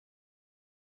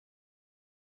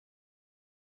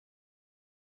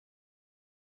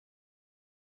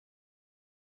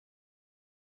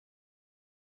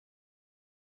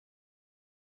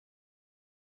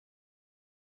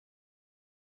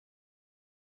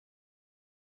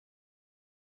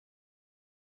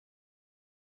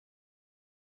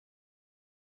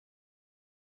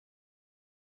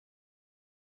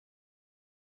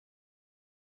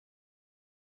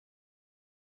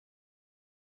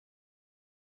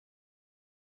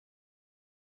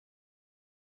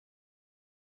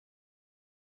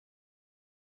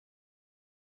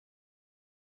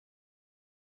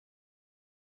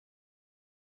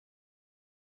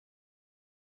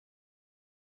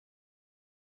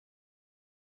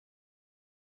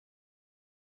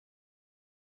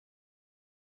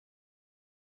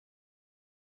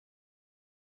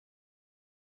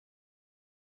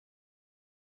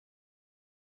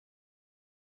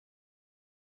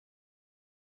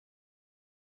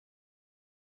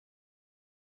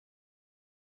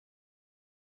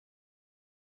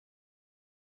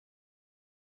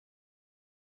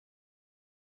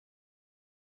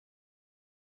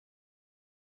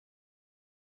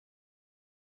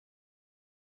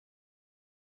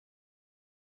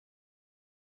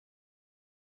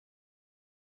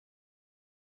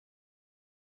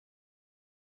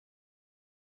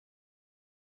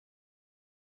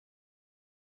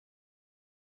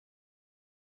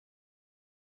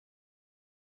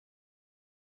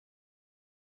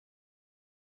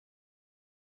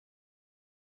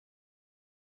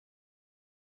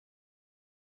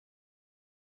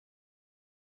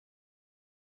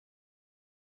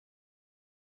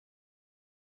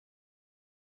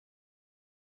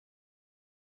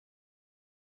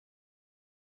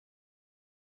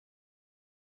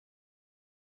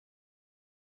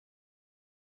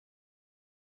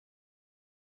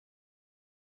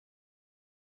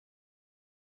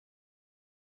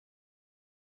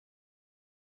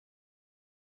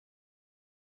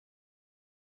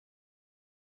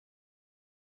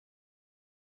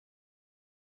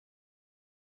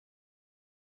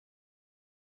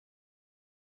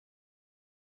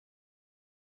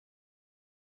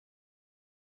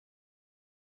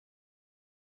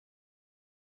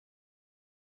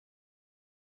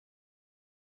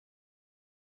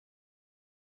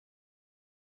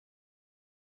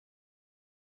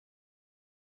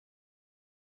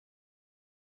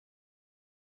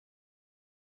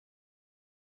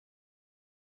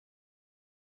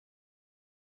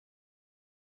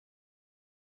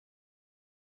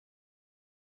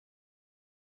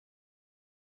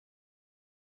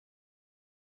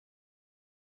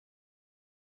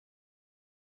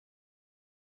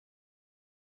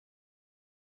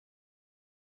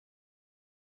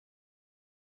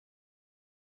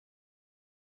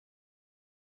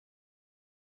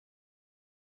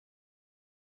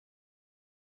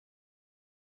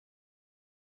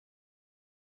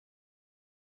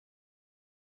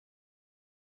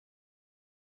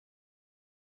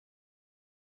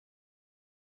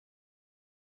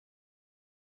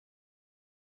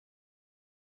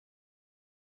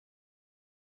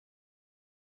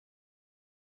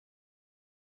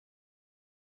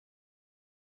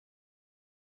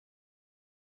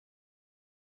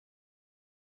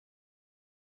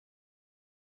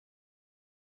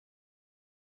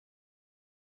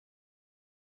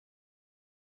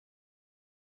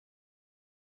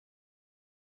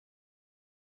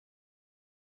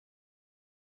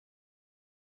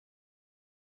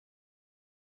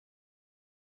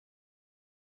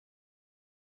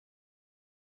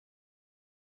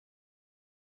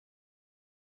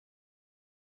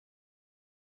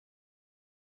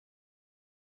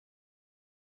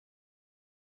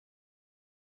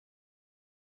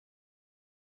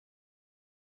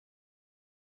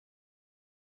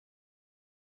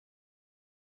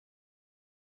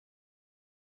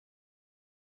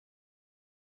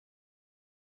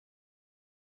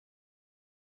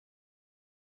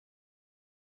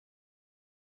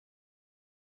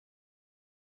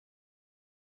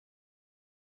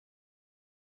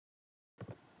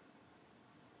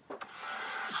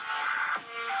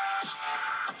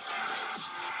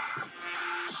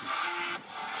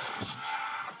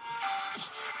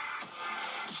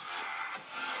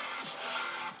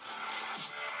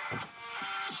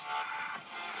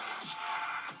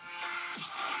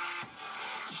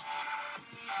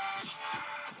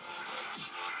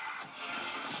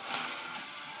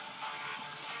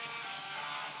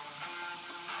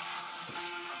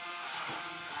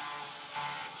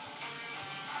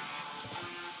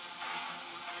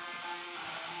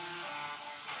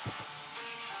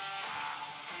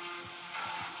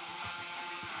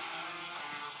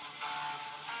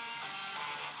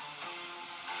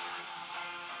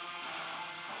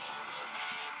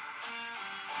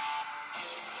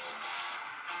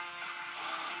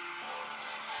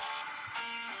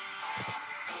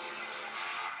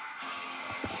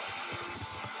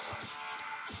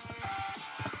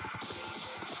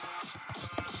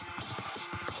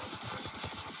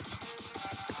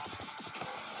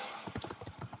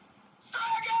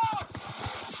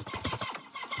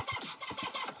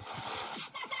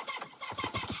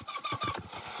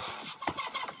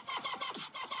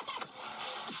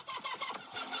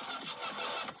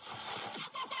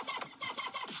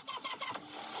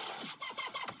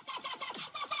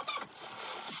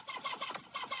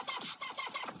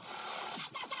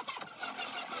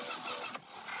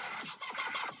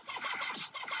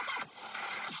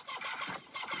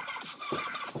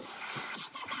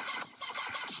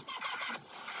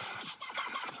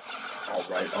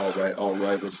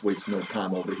Alright, let's waste no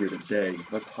time over here today.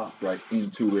 Let's hop right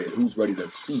into it. Who's ready to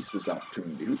seize this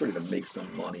opportunity? Who's ready to make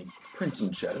some money? Print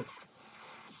some cheddar.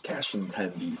 Cash some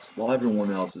tendies while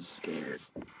everyone else is scared.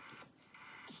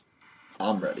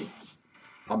 I'm ready.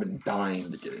 I've been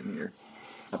dying to get in here.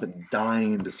 I've been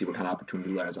dying to see what kind of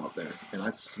opportunity lies out there. And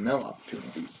I smell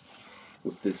opportunity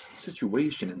with this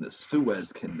situation in the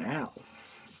Suez Canal.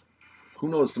 Who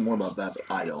knows some more about that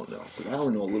I don't know? Because I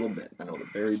only know a little bit. I know the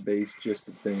very base gist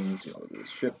of things. You know, the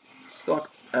ship stuck,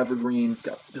 evergreen. It's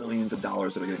got billions of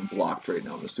dollars that are getting blocked right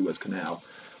now in the Suez Canal.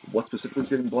 What specifically is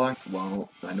getting blocked? Well,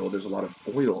 I know there's a lot of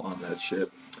oil on that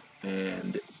ship,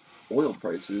 and oil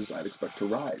prices I'd expect to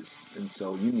rise. And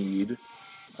so you need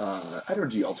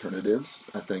energy alternatives.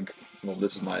 I think, well,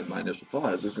 this is my initial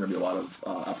thought, is there's going to be a lot of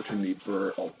opportunity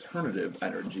for alternative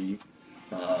energy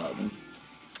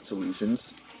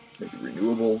solutions. Maybe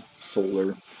renewable,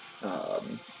 solar,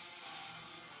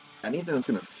 anything that's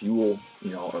going to fuel,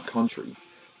 you know, our country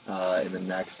in the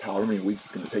next however many weeks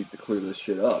it's going to take to clear this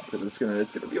shit up. Because it's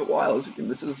gonna be a while.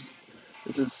 This is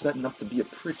setting up to be a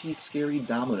pretty scary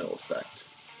domino effect.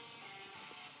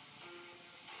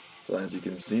 So as you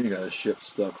can see, we got a ship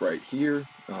stuck right here.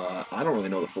 I don't really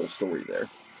know the full story there.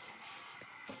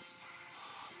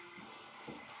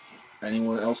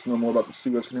 Anyone else know more about the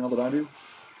Suez Canal than I do?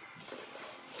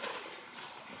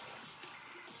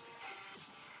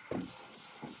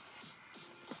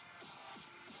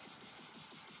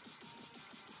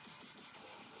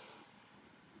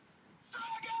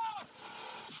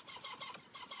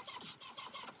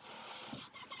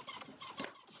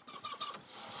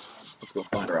 Let's go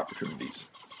find our opportunities.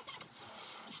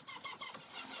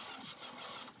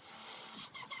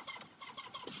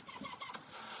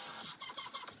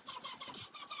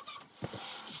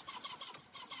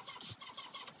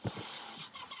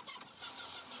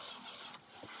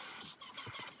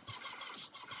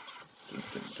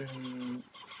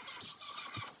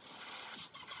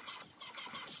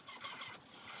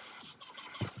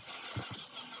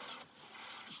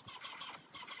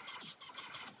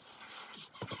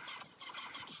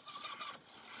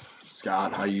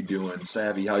 Scott, how you doing?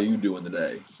 Savvy, how you doing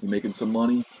today? You making some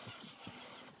money?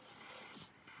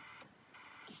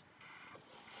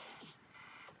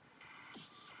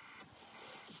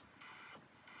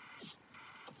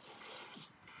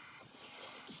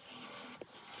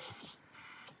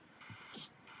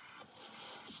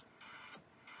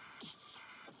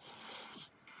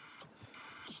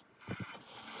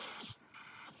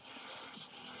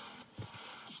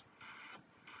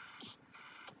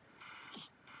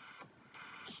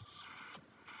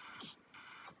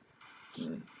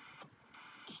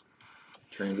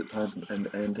 Transit time from end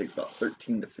to end takes about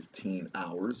 13 to 15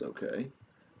 hours, okay.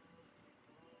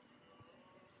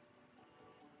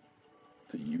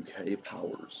 The UK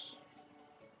powers.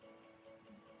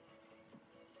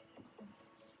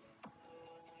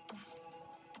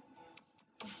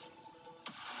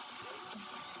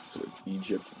 So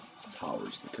Egypt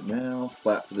powers the canal.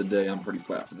 Flat for the day. I'm pretty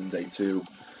flat for the day too.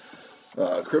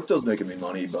 Crypto's making me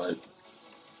money, but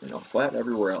you know, flat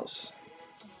everywhere else.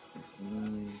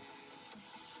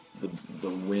 The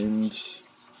wind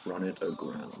run it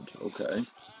aground. Okay.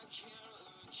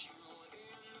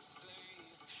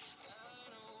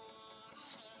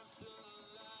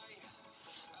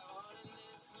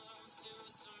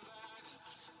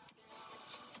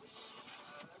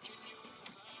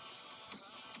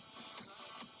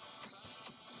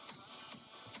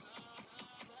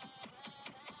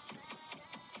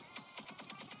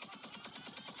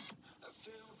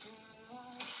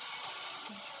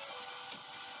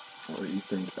 What do you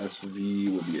think?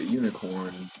 SV will be a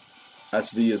unicorn.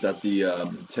 SV, is that the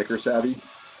ticker savvy?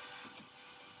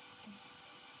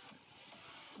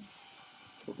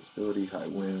 Visibility, high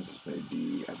winds, this may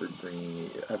be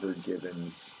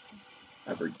Evergivens.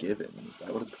 Evergiven, is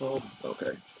that what it's called? Okay,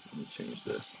 let me change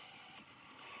this.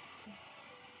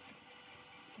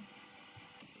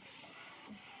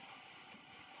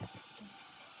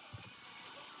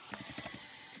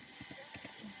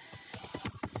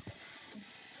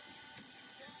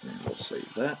 And we'll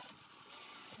save that.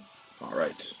 All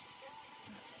right.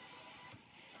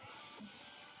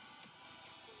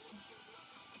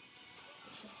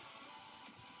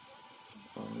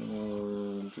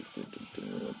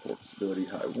 Port visibility,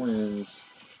 high winds.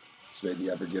 This made the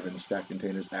Evergiven stack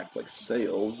containers act like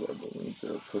sails, or believed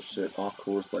to push it off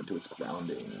course led to its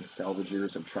grounding.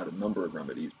 Salvagers have tried a number of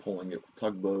remedies, pulling it with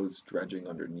tugboats, dredging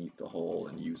underneath the hull,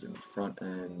 and using the front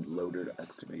end loader to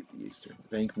excavate the eastern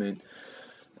embankment.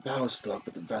 The bow is stuck,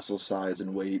 but the vessel size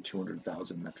and weight,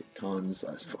 200,000 metric tons,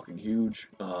 that's fucking huge,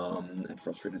 and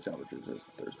frustrated salvagers as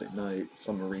of Thursday night.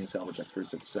 Some marine salvage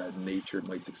experts have said nature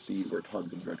might succeed where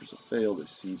tugs and dredgers have failed. A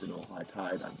seasonal high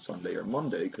tide on Sunday or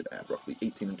Monday could add roughly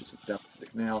 18 inches of depth to the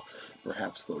canal,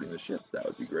 perhaps floating the ship. That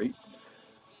would be great.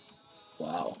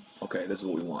 Wow. Okay, this is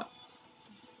what we want.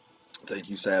 Thank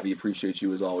you, Savvy. Appreciate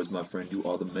you as always, my friend. You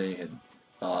are the man.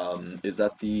 Is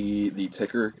that the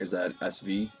ticker? Is that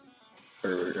SV?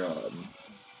 Or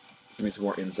give me some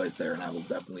more insight there, and I will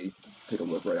definitely take a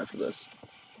look right after this.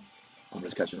 I'm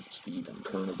just catching up to speed on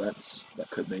current events that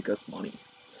could make us money.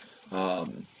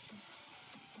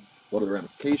 What are the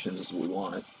ramifications? This is what we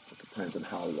want. It depends on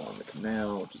how long the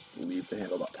canal, which is believed to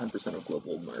handle about 10% of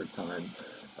global maritime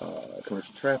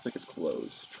commercial traffic, is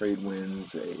closed. Trade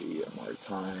winds, a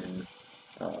maritime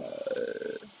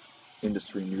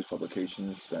industry news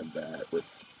publications said that with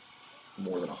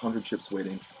more than 100 ships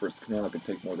waiting for the canal, it could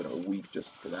take more than a week just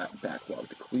for that backlog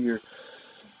to clear.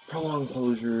 Prolonged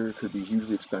closure could be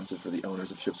hugely expensive for the owners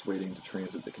of ships waiting to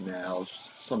transit the canal.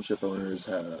 Some ship owners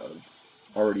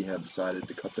already have decided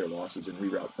to cut their losses and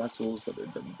reroute vessels that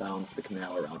have been bound for the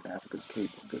canal around Africa's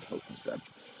Cape of Good Hope instead.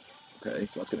 Okay,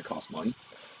 so that's going to cost money.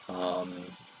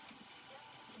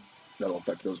 That'll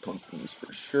affect those companies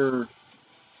for sure.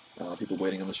 People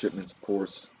waiting on the shipments, of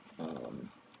course.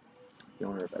 The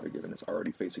owner of Evergiven is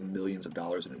already facing millions of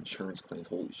dollars in insurance claims.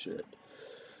 Holy shit.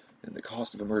 And the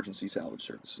cost of emergency salvage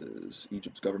services.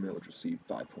 Egypt's government, which received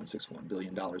 $5.61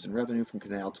 billion in revenue from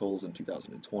canal tolls in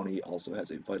 2020, also has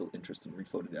a vital interest in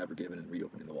refloating the Evergiven and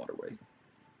reopening the waterway.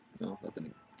 No, that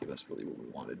didn't give us really what we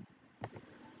wanted.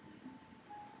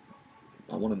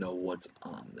 I want to know what's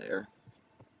on there.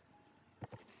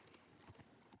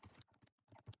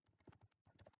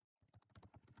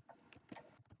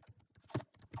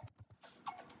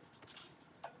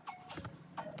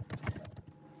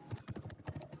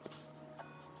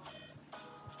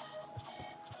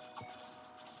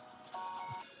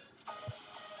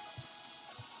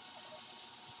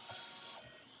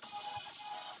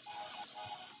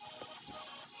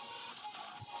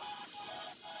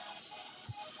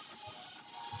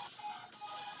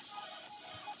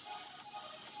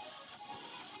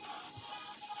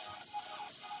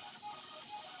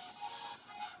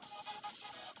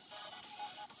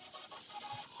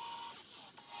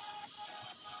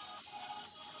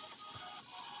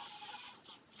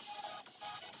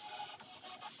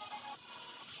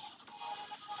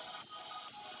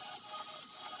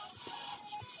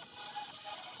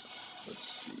 Let's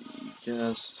see.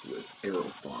 Guest with Arrow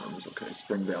Farms. Okay,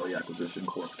 Spring Valley Acquisition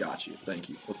Corp. Got you. Thank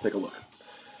you. Let's take a look.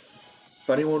 If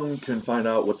anyone can find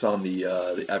out what's on the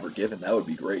Evergiven, that would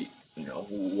be great. You know,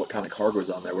 what kind of cargo is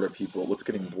on there? What are people? What's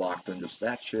getting blocked on just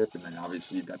that ship? And then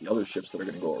obviously you've got the other ships that are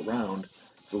going to go around.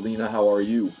 Selena, how are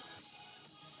you?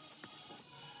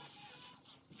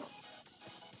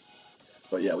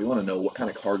 But yeah, we want to know what kind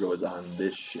of cargo is on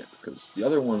this ship, because the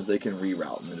other ones they can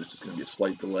reroute, and then there's just going to be a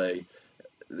slight delay.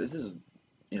 This is,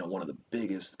 you know, one of the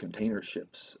biggest container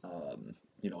ships,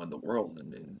 you know, in the world,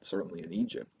 and certainly in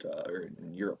Egypt or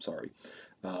in Europe. Sorry,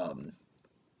 um,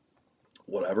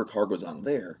 whatever cargo's on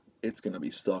there, it's going to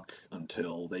be stuck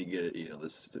until they get, you know,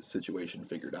 this situation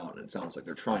figured out. And it sounds like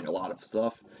they're trying a lot of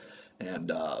stuff, and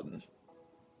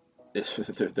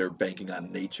they're banking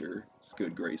on nature's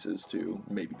good graces to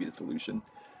maybe be the solution.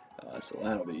 So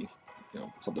that'll be, you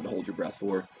know, something to hold your breath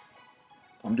for.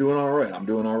 I'm doing all right. I'm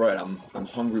doing all right. I'm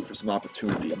hungry for some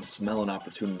opportunity. I'm smelling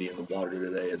opportunity in the water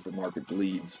today as the market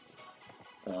bleeds.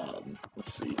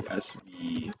 Let's see.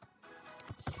 SV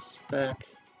Spac.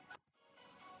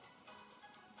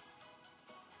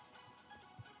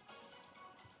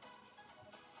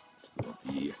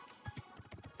 The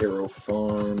Arrow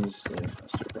Farms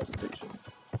investor presentation.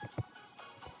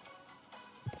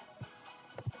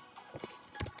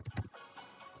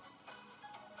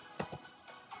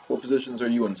 What positions are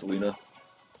you in, Selena?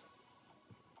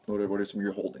 What are some of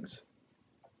your holdings?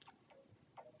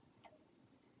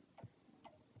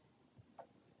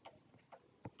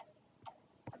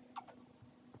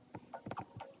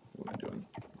 What am I doing?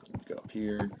 I need to go up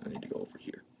here. I need to go over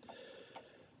here.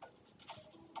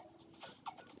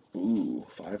 Ooh,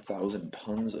 5,000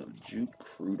 tons of jute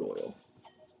crude oil.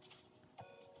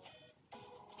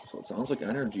 So it sounds like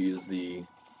energy is the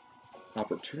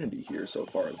opportunity here so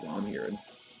far as what I'm hearing.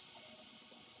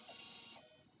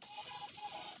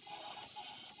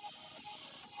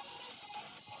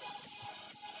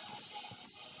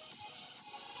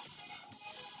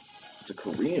 It's a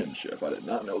Korean ship. I did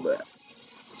not know that.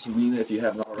 Selena, if you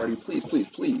haven't already,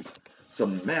 please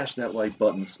smash that like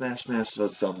button, smash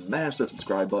that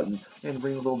subscribe button, and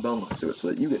ring the little bell next to it so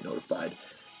that you get notified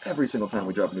every single time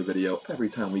we drop a new video, every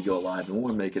time we go live, and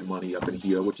we're making money up in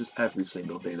here, which is every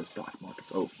single day the stock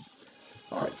market's open.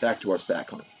 Alright, back to our Spac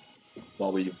hunt.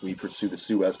 While we pursue the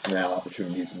Suez Canal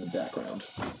opportunities in the background.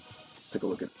 Let's take a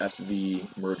look at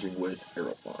SV merging with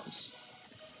Aero Farms.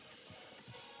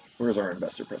 Where's our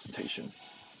investor presentation?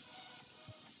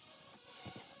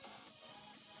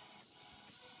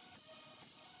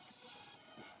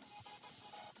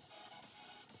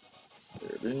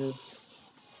 There it is.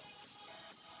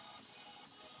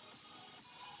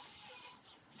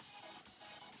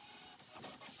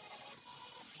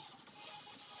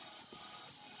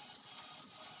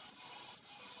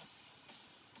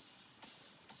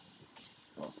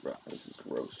 Oh crap, this is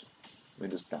gross.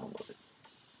 Let me just download it.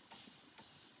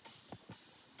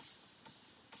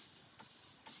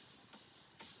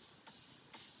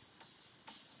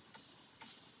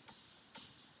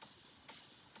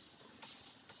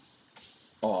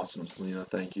 Awesome, Selena,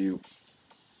 thank you.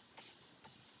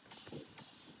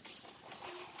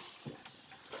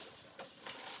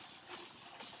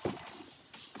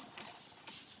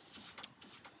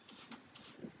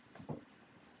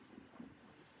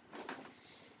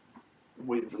 I'm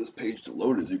waiting for this page to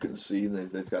load, as you can see.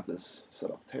 They've got this set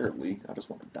up terribly. I just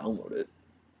want to download it.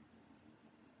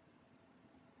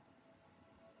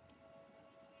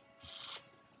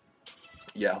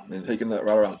 Yeah, and taking that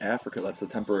route around Africa, that's the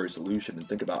temporary solution. And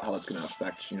think about how that's going to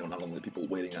affect, not only people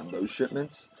waiting on those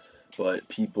shipments, but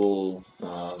people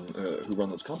who run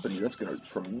those companies. That's going to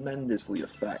tremendously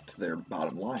affect their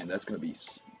bottom line. That's going to be,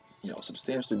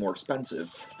 substantially more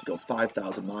expensive to go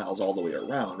 5,000 miles all the way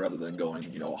around rather than going,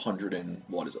 100 and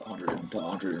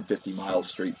 150 miles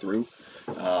straight through.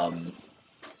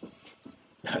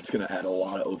 That's going to add a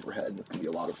lot of overhead. That's going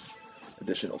to be a lot of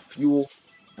additional fuel.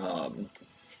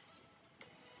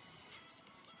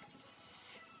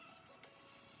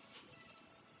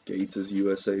 Gates is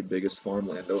USA biggest farm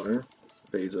landowner.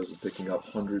 Bezos is picking up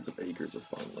hundreds of acres of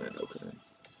farmland. Okay.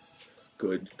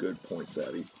 Good point,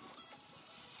 Savvy.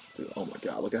 Dude, oh my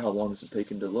god, look at how long this is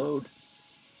taking to load.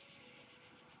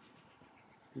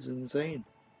 This is insane.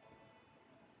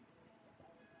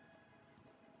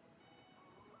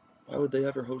 Why would they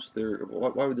ever host their...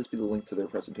 Why would this be the link to their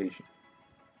presentation?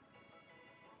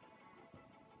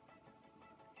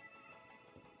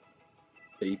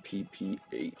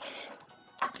 APPH.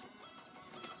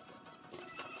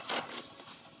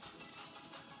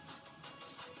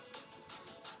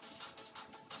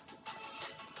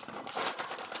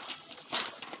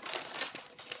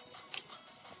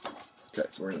 Okay,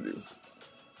 so we're going to do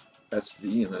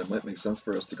SV, and then it might make sense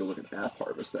for us to go look at App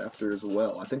Harvest after as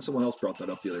well. I think someone else brought that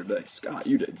up the other day. Scott,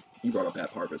 you did. You brought up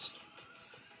App Harvest.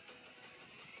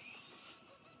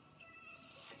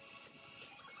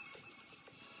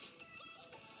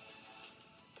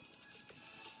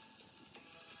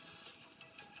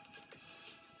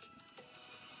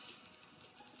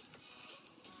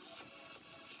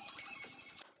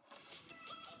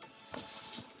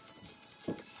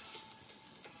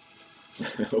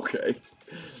 Okay.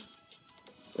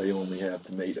 They only have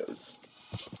tomatoes.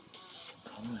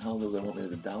 How the hell do they want me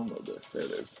to download this? There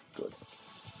it is. Good.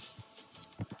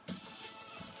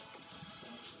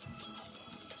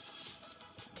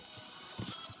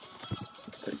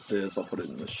 Let's take this. I'll put it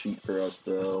in the sheet for us,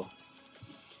 though.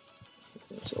 Put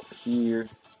this over here.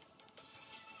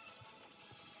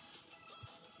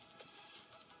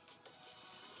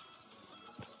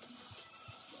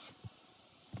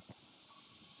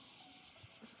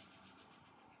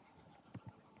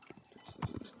 This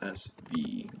is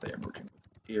SV. They are merging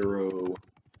with Aero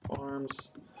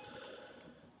Farms.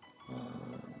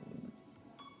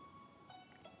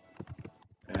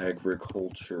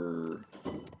 Agriculture.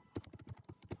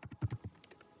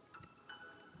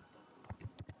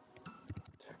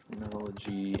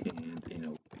 technology and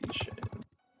innovation.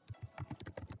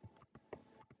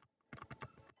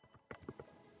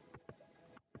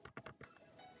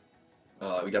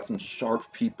 We got some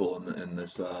sharp people in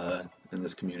this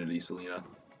community, Selena.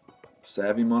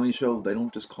 Savvy Money Show, they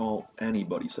don't just call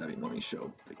anybody Savvy Money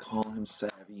Show. They call him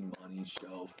Savvy Money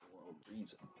Show for a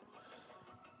reason.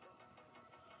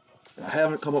 And I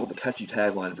haven't come up with a catchy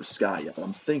tagline for Scott yet, but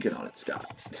I'm thinking on it,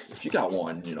 Scott. If you got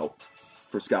one,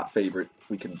 for Scott favorite,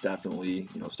 we can definitely,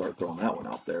 start throwing that one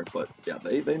out there. But yeah,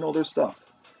 they know their stuff.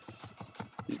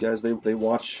 These guys, they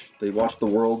watch the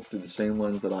world through the same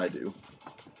lens that I do.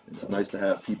 And it's nice to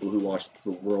have people who watch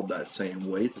the world that same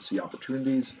way to see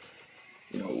opportunities,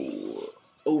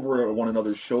 over one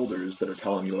another's shoulders that are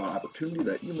telling you about opportunity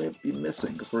that you may be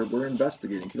missing, because we're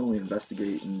investigating. You can only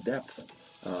investigate in depth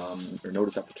or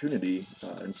notice opportunity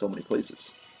in so many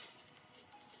places.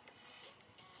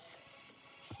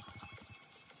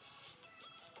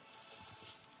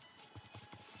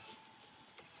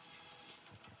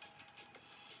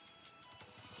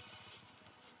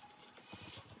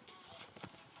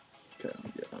 Okay, let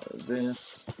me get out of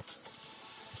this.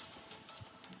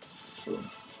 Boom.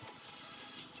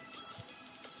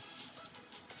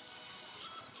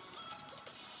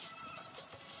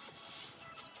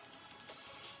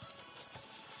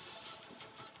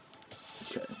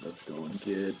 Okay, let's go and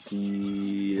get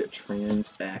the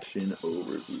transaction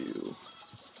overview.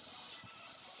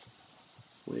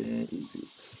 Where is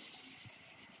it?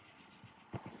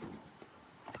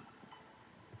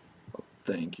 Oh,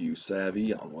 thank you,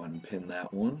 Savvy. I'll go ahead and pin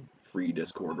that one. Free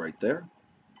Discord right there.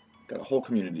 Got a whole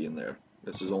community in there.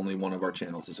 This is only one of our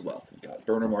channels as well. We've got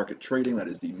Burner Market Trading, that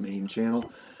is the main channel.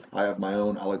 I have my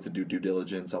own. I like to do due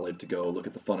diligence. I like to go look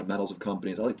at the fundamentals of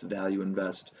companies. I like to value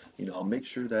invest. I'll make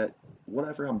sure that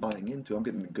whatever I'm buying into, I'm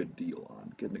getting a good deal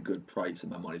on, getting a good price,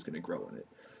 and my money's going to grow in it.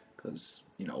 Because,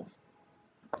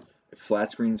 if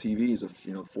flat screen TVs, if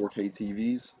 4K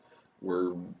TVs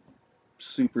were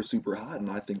super, super hot, and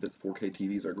I think that 4K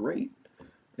TVs are great,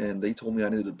 and they told me I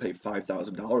needed to pay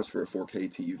 $5,000 for a 4K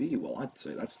TV. Well, I'd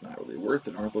say that's not really worth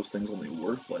it. Aren't those things only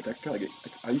worth, like, I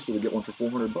used to get one for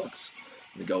 $400.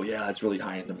 And they go, yeah, it's really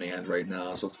high in demand right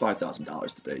now, so it's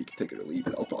 $5,000 today. You can take it or leave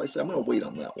it. I'll probably say I'm gonna wait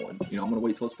on that one. I'm gonna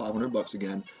wait till it's $500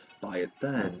 again, buy it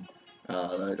then.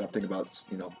 I think about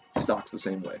stocks the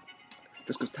same way.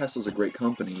 Just because Tesla's a great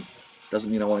company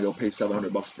doesn't mean I want to go pay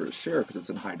 $700 for a share because it's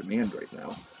in high demand right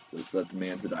now. With that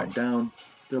demand to die down,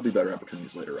 there'll be better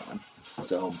opportunities later on.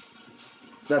 So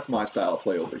that's my style of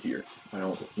play over here. I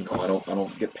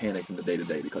don't get panicked in the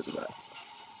day-to-day because of that.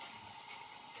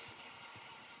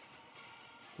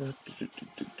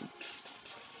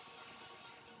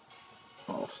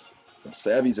 Oh,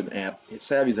 Savvy's an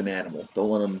animal. Don't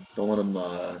let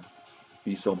him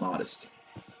be so modest.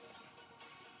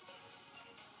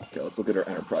 Okay, let's look at our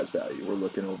enterprise value. We're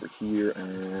looking over here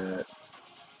at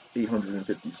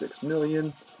 856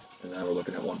 million, and now we're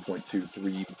looking at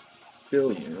 1.23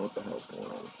 billion. What the hell's going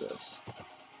on with this?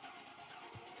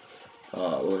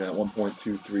 We're looking at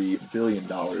 $1.23 billion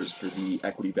for the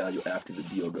equity value after the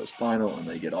deal goes final, and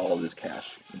they get all of this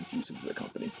cash infused into the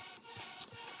company.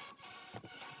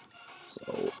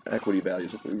 So equity value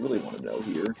is what we really want to know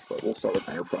here, but we'll start with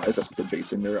enterprise. That's what they're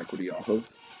basing their equity off of.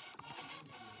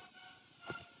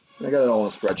 And I got it all in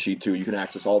a spreadsheet too. You can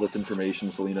access all this information.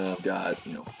 Selena, I've got,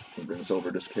 I'll bring this over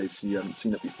just in case you haven't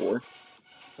seen it before.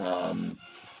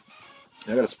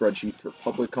 I got a spreadsheet for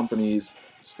public companies,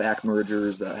 Spac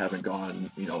mergers that haven't gone,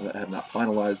 that have not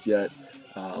finalized yet,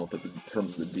 with the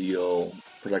terms of the deal,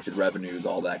 projected revenues,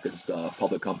 all that good stuff.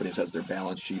 Public companies has their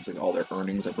balance sheets, like all their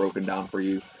earnings are broken down for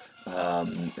you.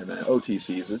 And then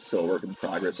OTCs is still a work in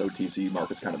progress. OTC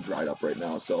market's kind of dried up right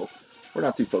now, so we're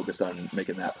not too focused on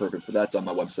making that perfect, but that's on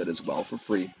my website as well for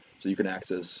free. So you can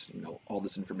access, all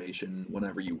this information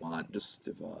whenever you want. Just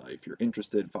if you're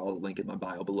interested, follow the link in my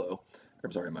bio below.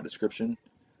 I'm sorry, in my description.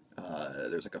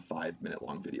 There's like a 5-minute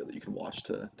long video that you can watch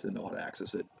to know how to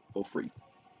access it for free.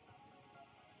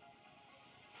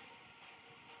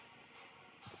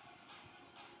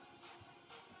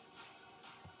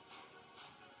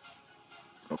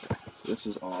 Okay, so this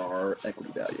is our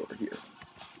equity value over here.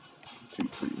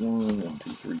 231, 1, 2,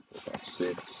 3, 4, 5,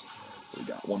 6. So we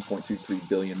got $1.23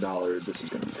 billion. This is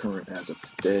going to be current as of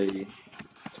today,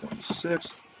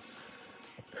 26th.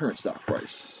 Current stock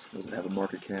price. Does it have a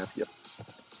market cap? Yep.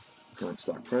 Current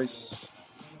stock price,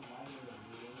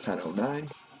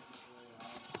 10.09.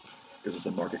 Gives us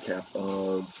a market cap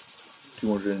of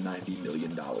 $290 million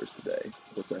today.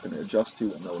 What's that going to adjust to?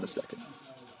 We'll know in a second.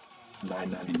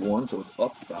 991, so it's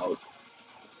up about,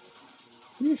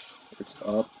 it's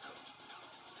up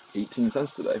 18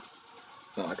 cents today.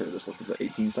 Oh, I could have just looked at the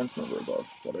 18 cents number above,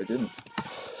 but I didn't.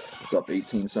 It's up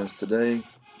 18 cents today,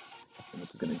 and this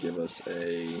is going to give us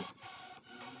a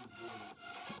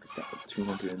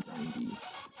 290.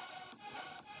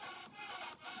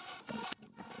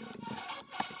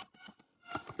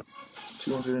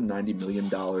 $290 million.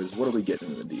 What are we getting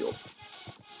in the deal?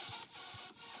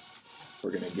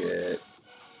 We're going to get,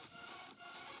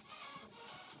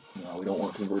 no, we don't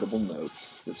want convertible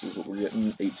notes. This is what we're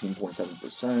getting,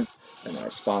 18.7%, and our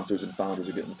sponsors and founders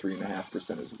are getting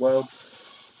 3.5% as well.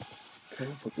 Okay,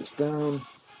 put this down,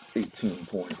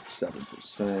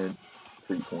 18.7%,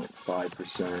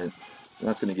 3.5%, and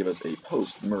that's going to give us a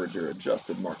post-merger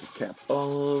adjusted market cap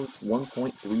of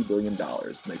 $1.3 billion.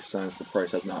 Makes sense, the price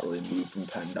has not really moved from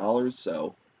 $10,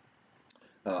 so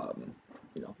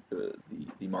you know, the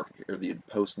market or the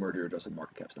post-merger adjusted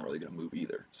market cap is not really going to move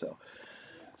either. So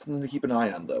something to keep an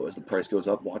eye on, though, as the price goes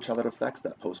up. Watch how that affects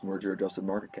that post-merger adjusted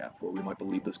market cap, where we might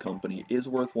believe this company is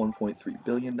worth $1.3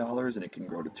 billion and it can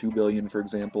grow to $2 billion, for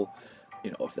example.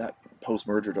 You know, if that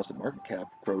post-merger adjusted market cap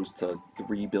grows to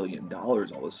 $3 billion all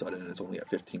of a sudden and it's only at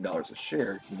 $15 a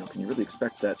share, you know, can you really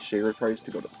expect that share price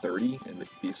to go to 30 and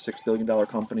be a $6 billion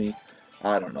company?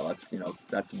 I don't know. That's, you know,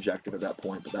 that's subjective at that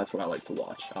point, but that's what I like to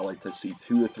watch. I like to see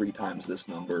 2 to 3 times this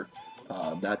number.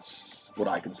 That's what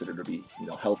I consider to be, you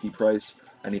know, healthy price.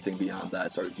 Anything beyond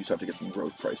that, you start to get some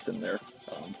growth priced in there,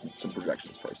 some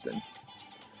projections priced in.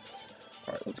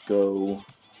 All right, let's go.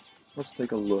 Let's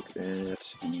take a look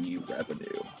at the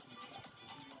revenue.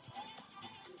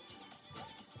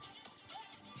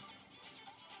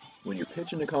 When you're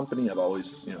pitching a company, I've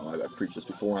always, you know, I've preached this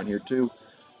before on here too.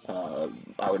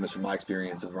 I learned this from my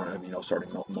experience of running, you know, starting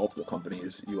multiple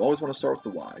companies. You always want to start with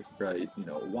the why, right? You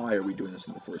know, why are we doing this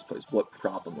in the first place? What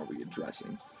problem are we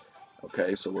addressing?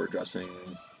 Okay, so we're addressing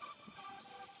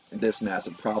this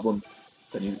massive problem.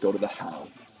 Then you go to the how.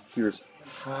 Here's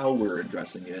how we're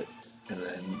addressing it, and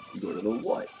then you go to the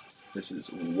what. This is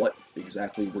what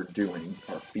exactly we're doing,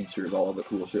 our features, all of the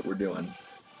cool shit we're doing.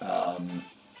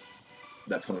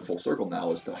 That's coming full circle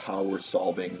now as to how we're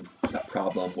solving that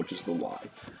problem, which is the why.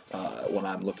 When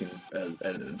I'm looking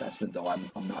at an investment, though,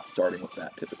 I'm not starting with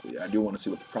that typically. I do want to see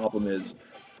what the problem is.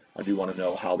 I do want to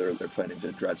know how they're planning to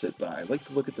address it, but I like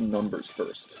to look at the numbers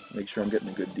first. Make sure I'm getting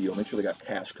a good deal. Make sure they got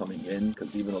cash coming in,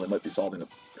 because even though they might be solving a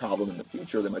problem in the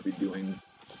future, they might be doing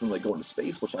something like going to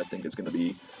space, which I think is going to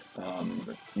be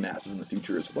massive in the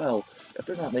future as well. If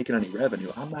they're not making any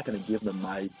revenue, I'm not going to give them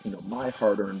my, you know, my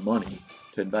hard-earned money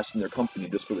to invest in their company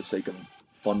just for the sake of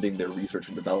funding their research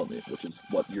and development, which is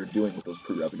what you're doing with those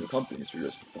pre-revenue companies. You're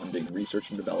just funding research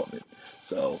and development.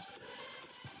 So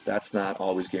that's not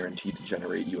always guaranteed to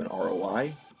generate you an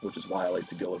ROI, which is why I like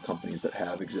to go with companies that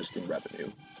have existing revenue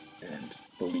and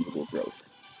believable growth.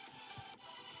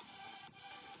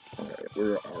 All right,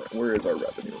 where is our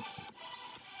revenue?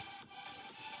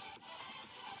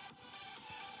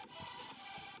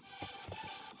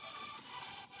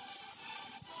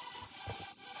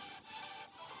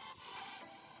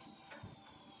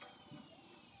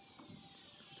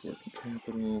 Working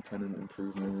capital, tenant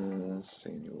improvements,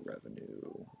 annual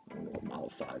revenue. I don't know what Model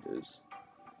 5 is.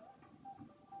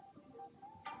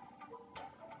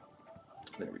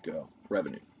 There we go,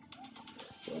 revenue.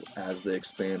 So as they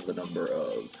expand the number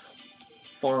of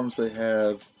farms they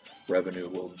have, revenue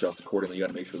will adjust accordingly. You got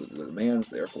to make sure that the demand's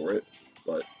there for it.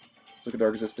 But let's look at our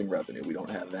existing revenue. We don't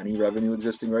have any revenue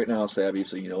existing right now, Savvy,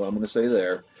 so you know what I'm going to say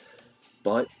there.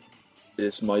 But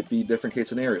this might be a different case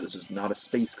scenario. This is not a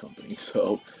space company,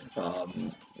 so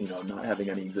you know, not having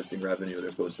any existing revenue, they're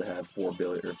supposed to have $4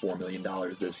 million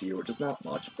this year, which is not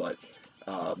much. But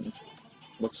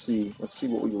let's see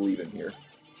what we believe in here.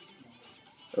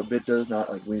 EBITDA is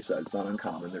not, like we said, it's not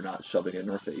uncommon. They're not shoving it in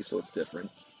our face, so it's different.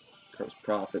 Gross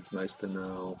profit's nice to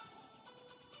know.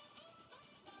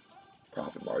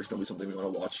 Profit margin will be something we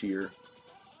want to watch here.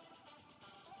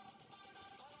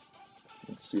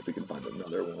 Let's see if we can find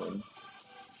another one.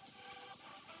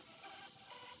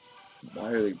 Why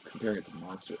are they comparing it to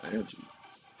Monster Energy?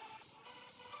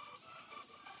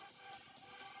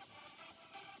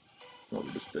 Well,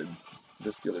 we just did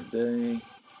this the other day.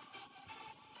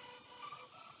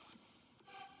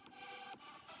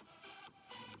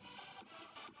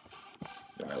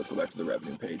 Alright, let's go back to the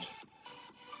revenue page.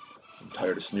 I'm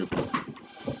tired of snooping.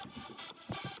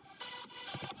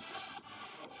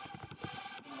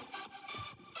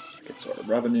 Okay, so our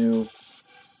revenue.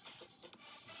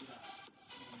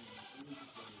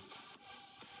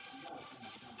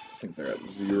 I think they're at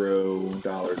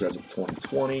 $0 as of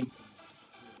 2020.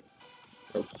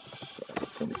 Oops, as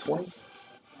of 2020. And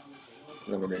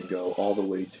then we're going to go all the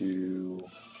way to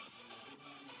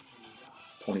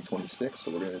 2026,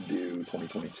 so we're going to do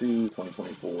 2022,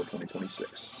 2024,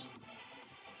 2026.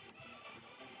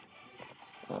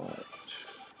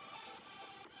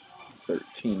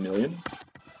 13 million in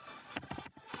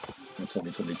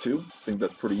 2022. I think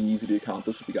that's pretty easy to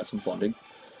accomplish if you got some funding.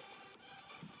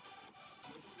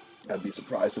 I'd be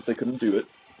surprised if they couldn't do it.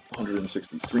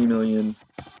 163 million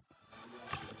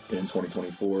in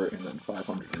 2024, and then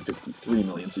 553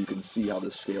 million. So you can see how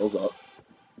this scales up.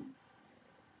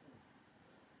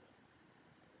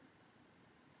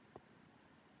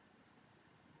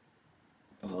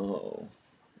 Oh,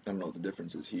 I don't know what the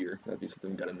difference is here. That'd be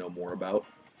something we got to know more about.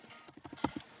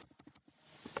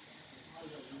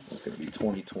 It's going to be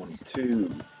 2022,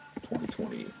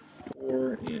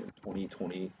 2024, and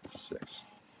 2026.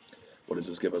 What does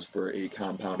this give us for a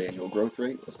compound annual growth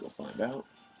rate? Let's go find out.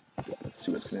 Let's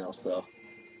Suez Canal stuff.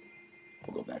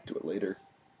 We'll go back to it later.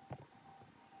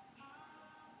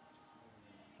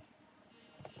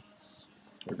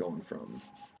 We're going from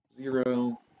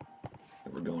 0,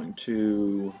 and we're going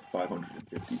to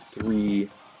 553.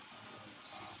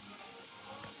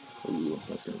 Ooh,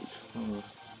 that's going to be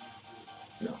tough.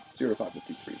 No, 0 to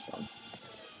 553 is fine.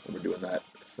 And we're doing that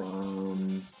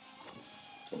from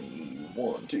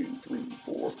 1, 2, 3,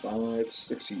 4, 5,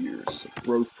 6 years.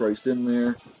 Growth priced in there.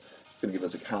 It's going to give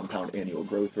us a compound annual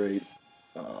growth rate.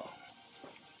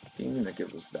 Gaming that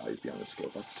gives us values beyond the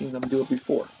scope. I've seen them do it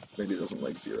before. Maybe it doesn't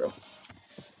like 0.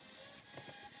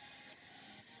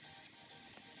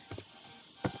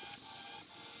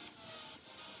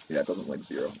 Yeah, it doesn't like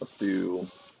 0. Let's do, I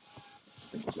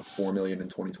think it was a 4 million in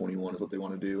 2021 is what they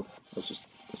want to do. Let's just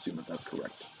assume that that's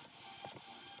correct.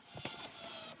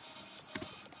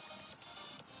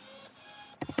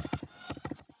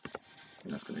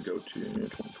 And that's going to go to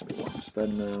 2021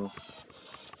 instead now.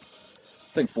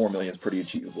 I think 4 million is pretty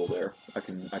achievable there. I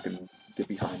can get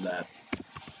behind that.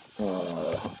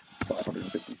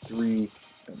 553,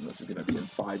 and this is going to be in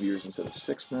 5 years instead of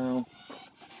 6 now.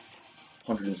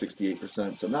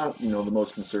 168%. So not the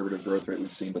most conservative growth rate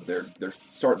we've seen, but they're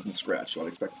starting from scratch. So I'd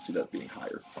expect to see that being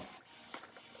higher.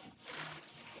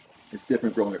 It's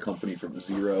different growing a company from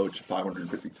 0 to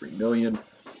 553 million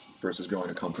versus growing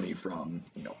a company from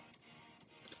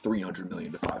 300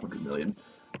 million to 500 million.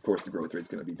 Of course, the growth rate is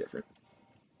going to be different.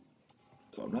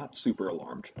 So I'm not super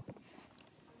alarmed.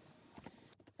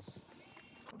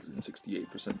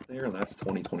 168% there, and that's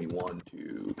 2021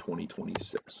 to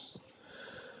 2026.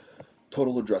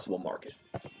 Total addressable market.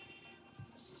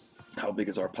 How big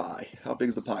is our pie? How big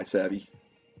is the pie, Savvy?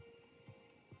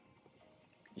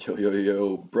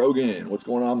 Yo, Brogan, what's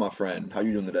going on, my friend? How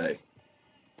you doing today?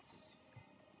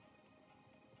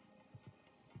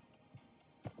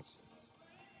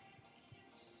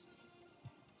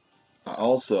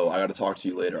 Also, I got to talk to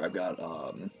you later. I've got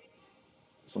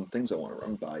some things I want to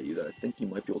run by you that I think you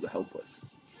might be able to help with.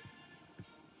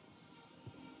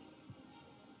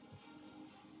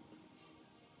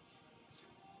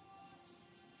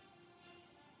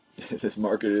 This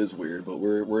market is weird, but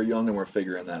we're young and we're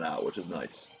figuring that out, which is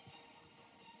nice.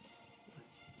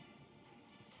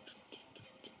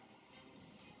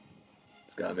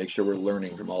 Just gotta make sure we're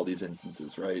learning from all these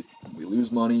instances, right? We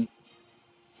lose money.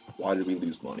 Why did we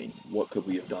lose money? What could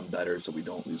we have done better so we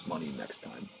don't lose money next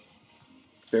time?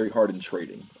 It's very hard in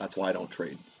trading. That's why I don't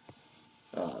trade.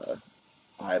 I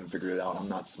haven't figured it out. I'm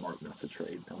not smart enough to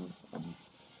trade.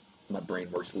 My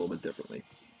brain works a little bit differently.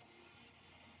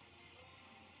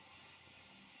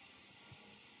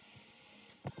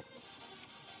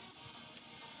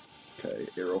 Okay,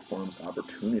 Arrow Farms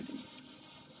opportunity.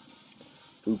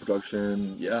 Food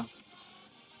production, yeah.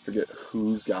 Forget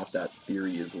who's got that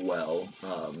theory as well.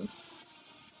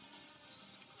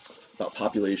 About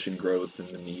population growth and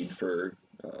the need for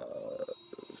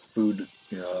food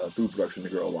production to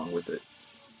grow along with it.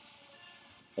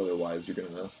 Otherwise, we're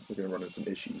gonna run into some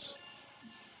issues.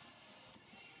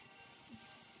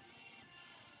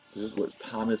 This is what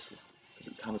Thomas. Is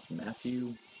it Thomas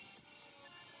Matthew?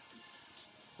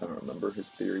 I don't remember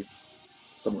his theory.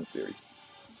 Someone's theory.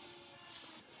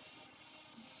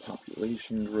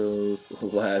 Population growth.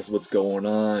 Laz, what's going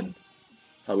on?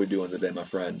 How we doing today, my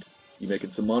friend? You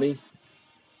making some money?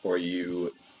 Or are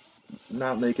you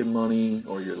not making money?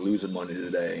 Or you're losing money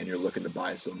today and you're looking to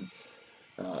buy some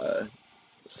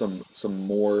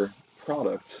more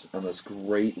products on this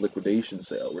great liquidation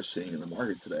sale we're seeing in the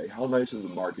market today? How nice is the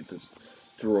market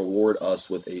to reward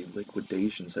us with a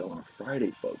liquidation sale on a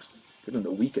Friday, folks? Given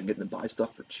the weekend, getting to buy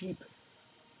stuff for cheap.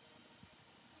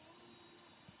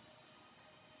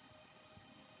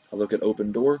 I look at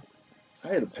Open Door. I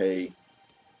had to pay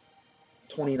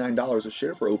 $29 a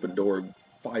share for Open Door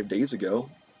 5 days ago.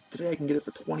 Today I can get it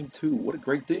for $22. What a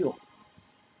great deal.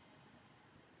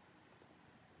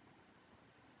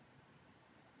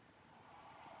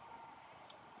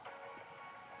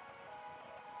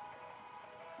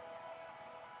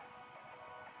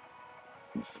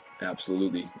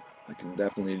 Absolutely. I can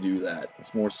definitely do that.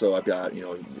 It's more so I've got,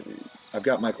 I've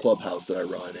got my clubhouse that I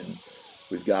run, and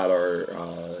we've got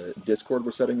our Discord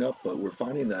we're setting up, but we're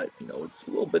finding that, it's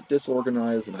a little bit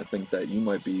disorganized, and I think that you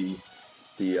might be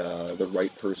the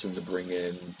right person to bring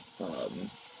in um,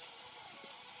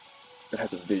 that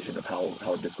has a vision of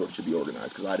how Discord should be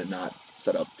organized, because I did not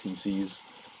set up TC's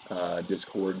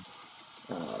Discord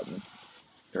um,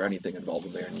 or anything involved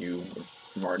in there, and you,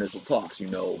 from our initial talks,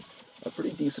 a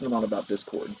pretty decent amount about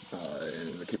Discord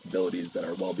and the capabilities that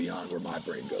are well beyond where my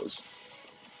brain goes.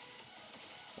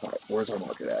 All right, where's our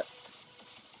market at?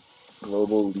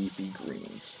 Global leafy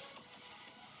greens.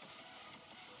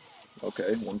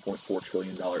 Okay, $1.4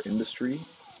 trillion industry.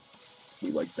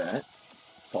 We like that.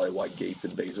 Probably why Gates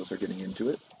and Bezos are getting into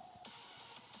it.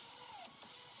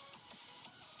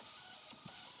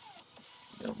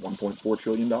 $1.4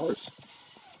 trillion.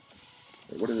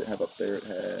 What did it have up there? It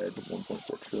had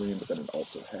 1.4 trillion, but then it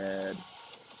also had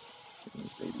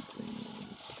these baby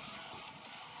greens.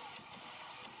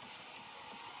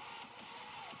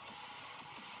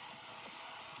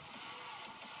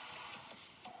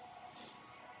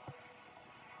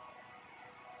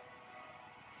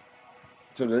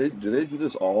 So do they do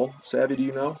this all, Savvy? Do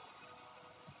you know?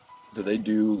 Do they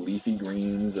do leafy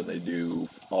greens and they do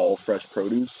all fresh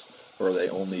produce, or are they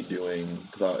only doing?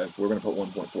 Because if we're going to put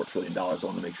 1.4 trillion dollars, I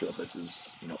want to make sure that this is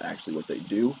actually what they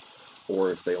do,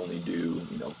 or if they only do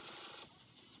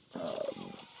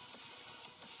um,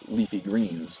 leafy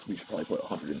greens, we should probably put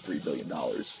 103 billion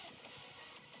dollars.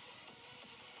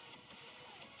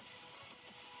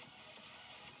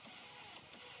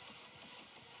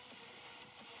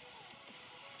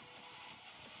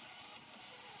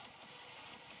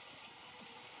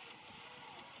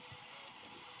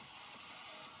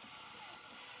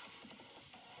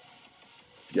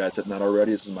 If you guys have not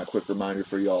already, this is my quick reminder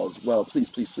for y'all as well. Please,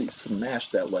 please, please smash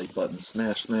that like button,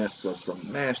 smash that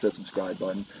subscribe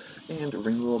button, and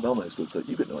ring the little bell next to it so that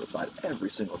you get notified every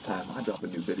single time I drop a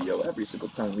new video, every single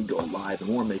time we go live,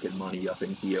 and we're making money up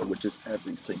in here, which is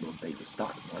every single day the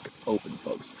stock market's open,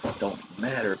 folks. Don't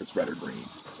matter if it's red or green.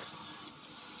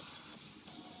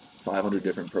 500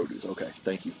 different produce. Okay,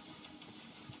 thank you.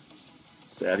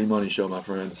 Savvy Money Show, my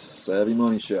friends. Savvy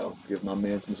Money Show. Give my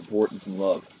man some support and some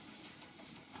love.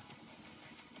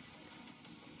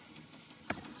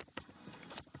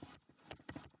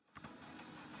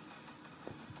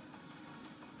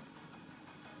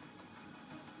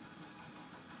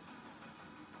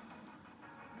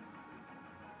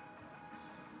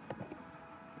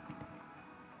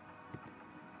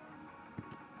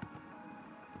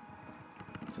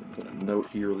 Put a note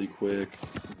here really quick.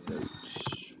 Note.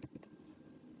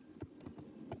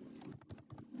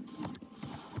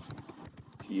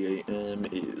 TAM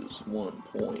is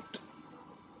 $1.4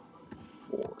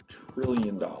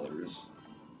 trillion.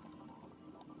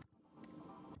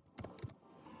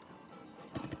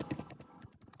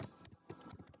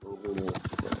 Global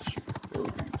fresh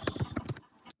produce.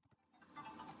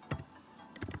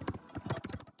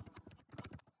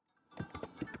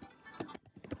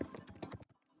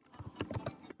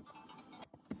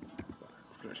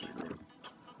 Projected to grow to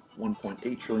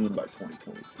 1.8 trillion by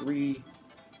 2023.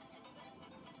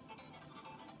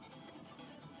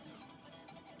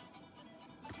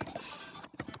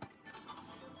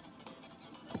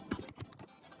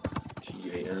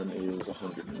 TAM is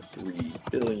 103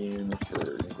 billion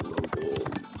for global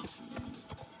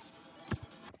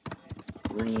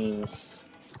greens.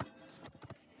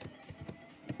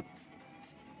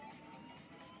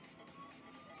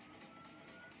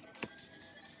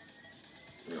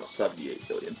 78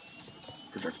 billion.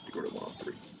 Projected to grow to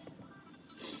 103.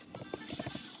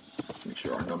 Make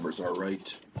sure our numbers are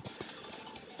right.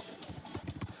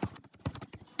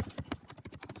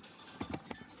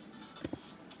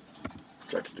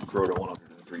 Projected to grow to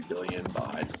 103 billion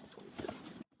by 2023.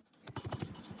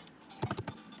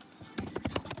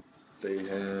 They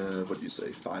have, what do you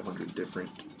say, 500 different,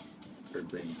 or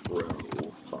they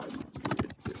grow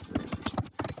 500 different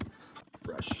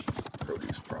fresh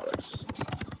produce products.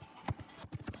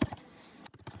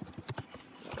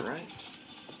 All right.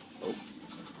 Oh.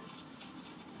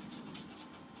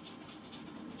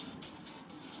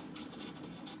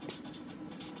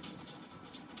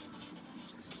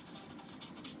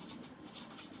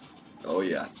 Oh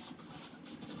yeah.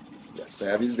 Yeah,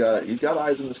 Savvy's got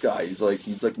eyes in the sky. He's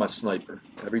like my sniper.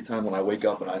 Every time when I wake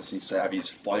up and I see Savvy's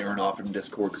firing off in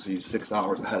Discord because he's 6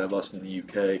 hours ahead of us in the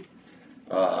UK,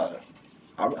 uh,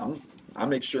 I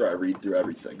make sure I read through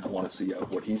everything. I want to see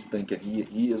what he's thinking.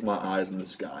 He is my eyes in the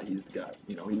sky. He's the guy.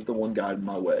 He's the one guiding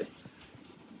my way.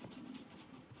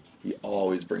 He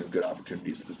always brings good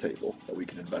opportunities to the table that we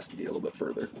can investigate a little bit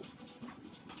further.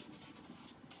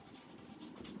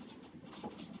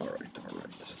 All right.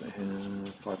 They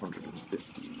have 550.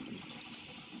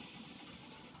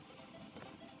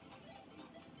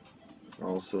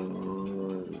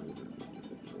 Also,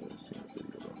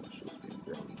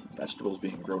 vegetables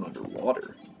being grown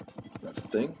underwater. That's a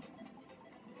thing.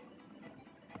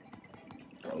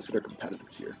 All right, let's get our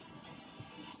competitors here.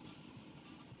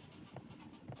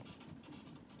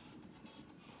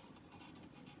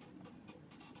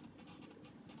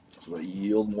 So they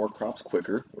yield more crops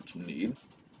quicker, which you need.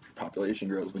 If population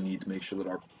grows, we need to make sure that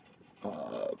our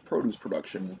produce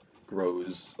production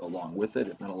grows along with it,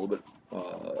 if not a little bit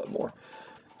more.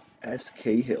 SK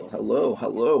Hill, hello,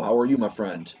 how are you, my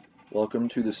friend? Welcome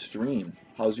to the stream.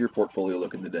 How's your portfolio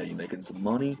looking today? You making some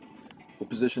money? What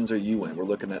positions are you in? We're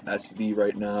looking at SV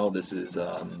right now. This is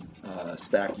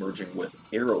Spac merging with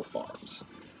Arrow Farms.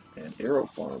 And Arrow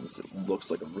Farms, it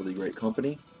looks like a really great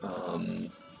company.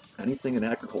 Anything in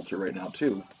agriculture right now,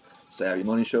 too. Savvy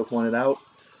Money Show pointed out,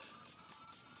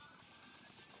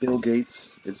 Bill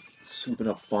Gates is swooping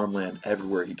up farmland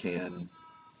everywhere he can.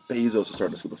 Bezos is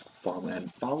starting to swoop up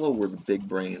farmland. Follow where the big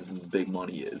brains and the big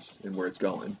money is and where it's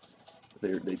going.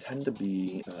 They tend to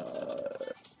be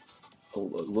a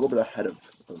little bit ahead of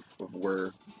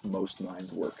where most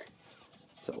minds work.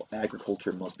 So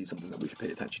agriculture must be something that we should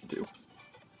pay attention to.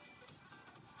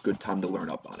 Good time to learn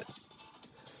up on it.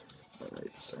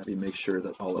 Alright, Savvy, make sure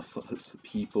that all of us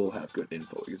people have good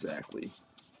info, exactly.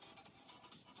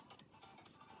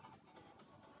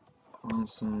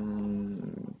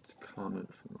 Awesome. Comment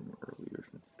from earlier,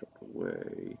 stepped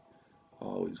away.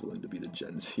 Always willing to be the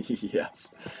Gen Z, yes.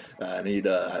 I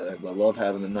love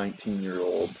having the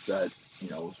 19-year-old that,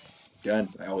 again,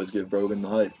 I always give Brogan the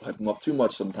hype him up too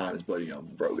much sometimes, but,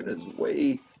 Brogan is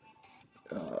way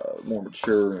more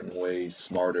mature and way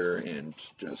smarter and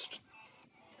just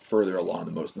further along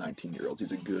than most 19-year-olds.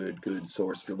 He's a good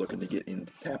source if you're looking to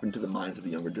tap into the minds of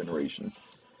the younger generation.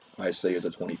 I say as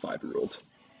a 25-year-old.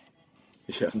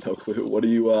 You have no clue. What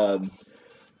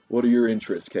are your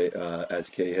interests,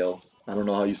 SK Hill? I don't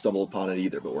know how you stumbled upon it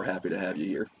either, but we're happy to have you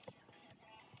here.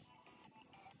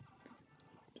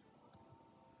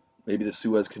 Maybe the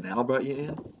Suez Canal brought you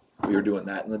in? We were doing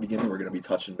that in the beginning. We're going to be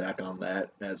touching back on that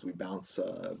as we bounce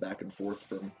back and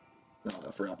forth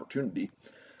for opportunity.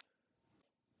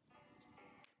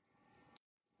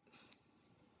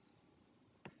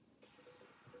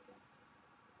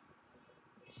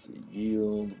 Let's see,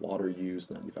 yield, water use,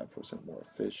 95% more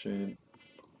efficient.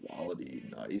 Quality,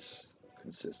 nice.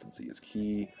 Consistency is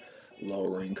key.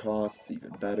 Lowering costs,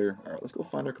 even better. All right, let's go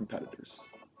find our competitors.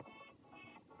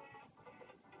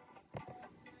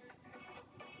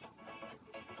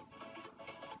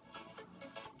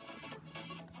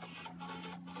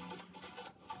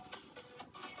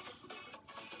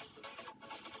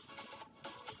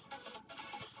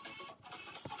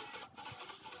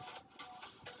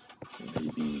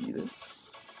 Maybe this.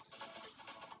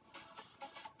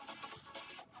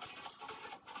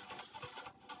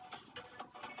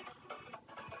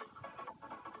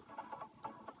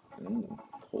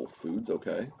 Whole Foods,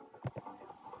 okay.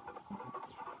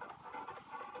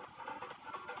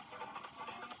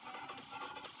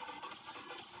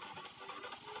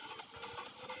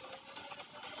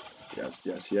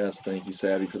 Yes. Thank you,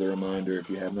 Savvy, for the reminder. If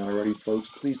you haven't already, folks,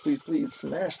 please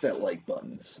smash that like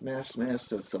button. Smash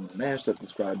that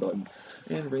subscribe button,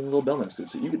 and ring the little bell next to it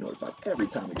so you get notified every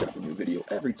time we drop a new video,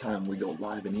 every time we go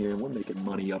live in here, and we're making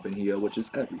money up in here, which is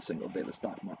every single day the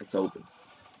stock market's open.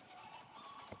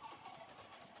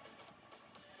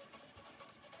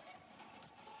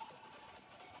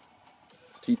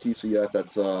 TTCF,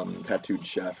 that's Tattooed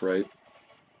Chef, right?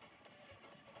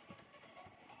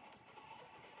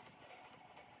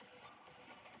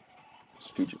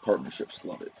 Strategic partnerships,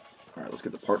 love it. All right, let's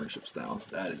get the partnerships down.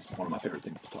 That is one of my favorite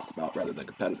things to talk about rather than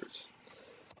competitors.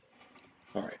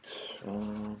 All right.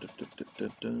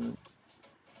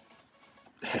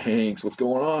 Hanks, what's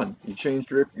going on? You changed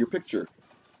your picture.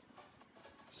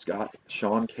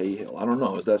 Sean Cahill. I don't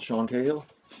know. Is that Sean Cahill?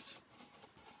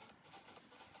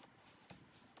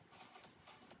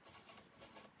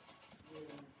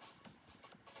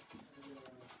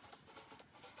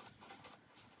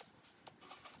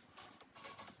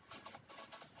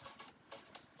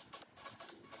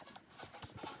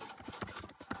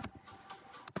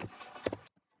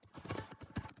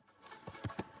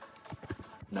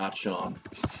 Not Sean.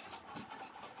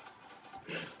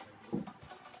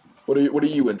 What are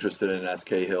you interested in, SK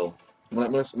Hill?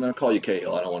 I'm gonna call you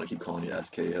Cahill. I don't want to keep calling you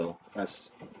SK Hill.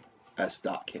 S.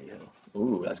 Cahill.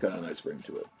 Ooh, that's got a nice ring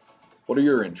to it. What are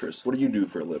your interests? What do you do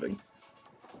for a living?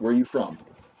 Where are you from?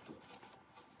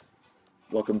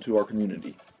 Welcome to our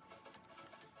community.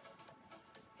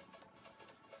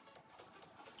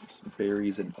 Some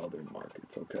berries and other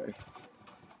markets, okay.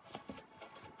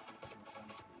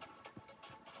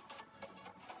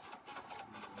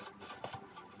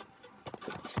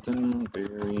 Put this down,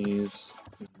 berries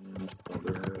and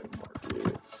other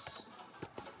markets.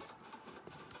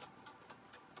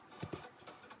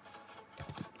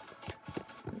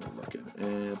 And I'm looking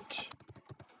at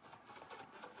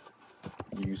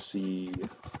UC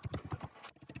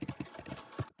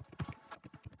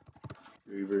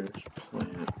Rivers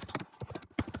Plant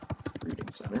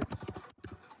Breeding Center.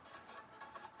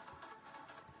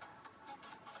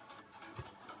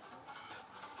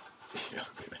 Yeah,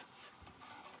 okay.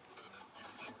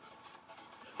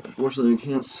 Unfortunately, you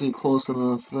can't see close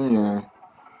enough there,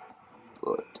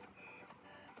 but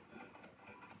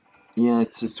yeah,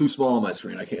 it's too small on my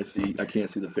screen. I can't see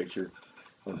the picture.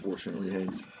 Unfortunately,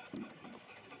 Hayes.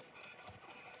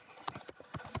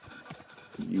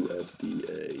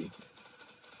 USDA.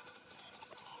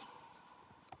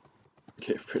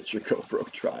 Get rich or go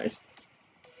broke trying.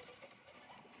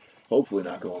 Hopefully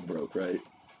not going broke, right?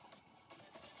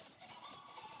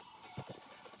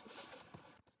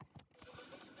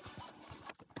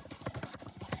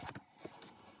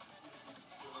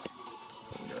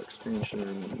 And our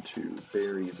expansion into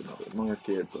berries and other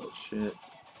markets. Oh shit.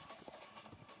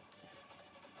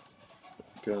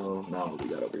 Go. Now what we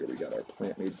got over here? We got our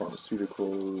plant-made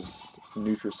pharmaceuticals,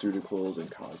 nutraceuticals, and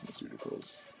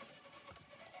cosmeceuticals.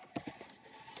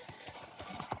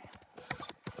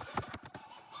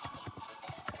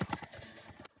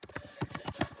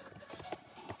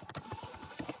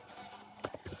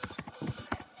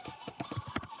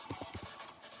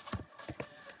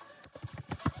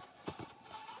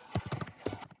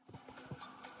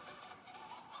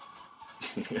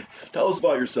 Tell us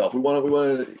about yourself. We want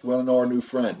to know our new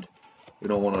friend. We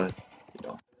don't want to,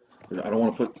 I don't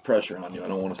want to put the pressure on you. I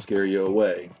don't want to scare you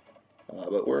away.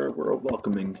 But we're a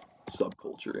welcoming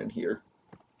subculture in here.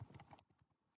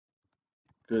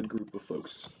 Good group of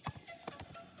folks.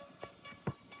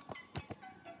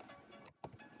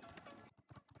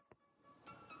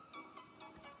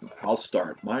 I'll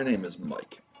start. My name is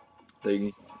Mike.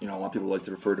 A lot of people like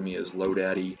to refer to me as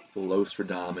Lowedaddy,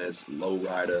 Lowstradamus,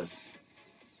 Lowrider.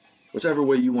 Whichever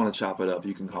way you want to chop it up,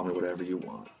 you can call me whatever you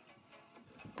want.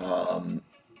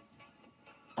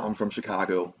 I'm from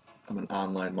Chicago. I'm an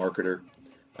online marketer,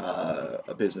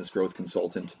 a business growth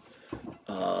consultant.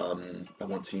 I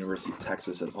went to University of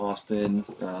Texas at Austin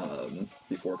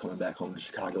before coming back home to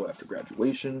Chicago after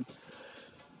graduation.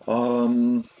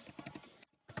 I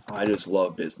just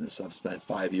love business. I've spent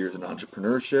 5 years in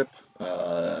entrepreneurship.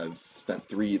 I've spent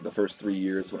the first 3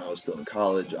 years when I was still in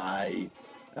college. I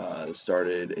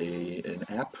started an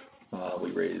app.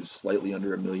 We raised slightly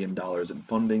under $1 million in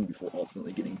funding before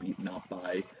ultimately getting beaten up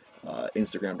by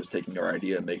Instagram just taking our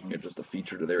idea and making it just a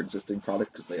feature to their existing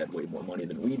product because they had way more money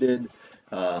than we did.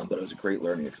 But it was a great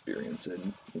learning experience,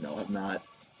 and I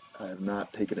have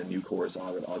not taken a new course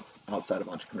outside of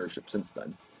entrepreneurship since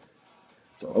then.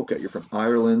 So, okay, you're from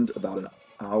Ireland, about an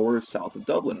hour south of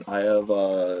Dublin. I have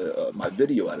my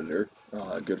video editor,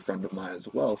 a good friend of mine as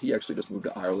well. He actually just moved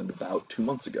to Ireland about 2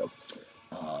 months ago.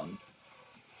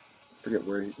 Forget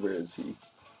where is he?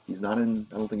 He's not in.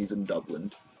 I don't think he's in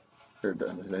Dublin. Or,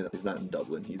 he's not in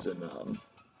Dublin. He's in.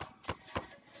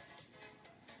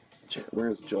 Where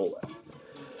is Joel at?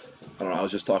 I don't know. I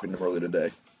was just talking to him earlier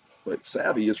today. But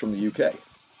Savvy is from the UK.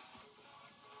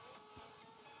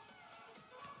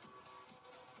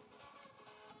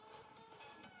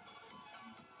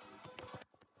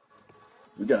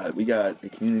 We got a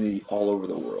community all over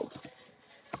the world.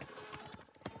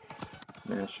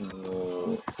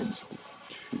 National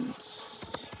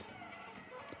Institutes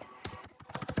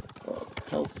of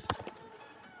Health.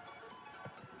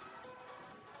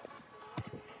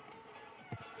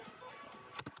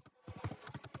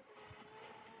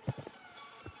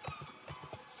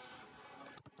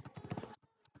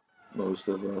 Most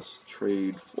of us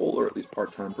trade full or at least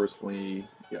part-time personally.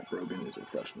 Yeah, Brogan is a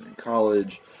freshman in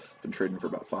college. Been trading for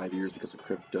about 5 years because of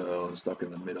crypto and stuck in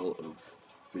the middle of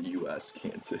the U.S.,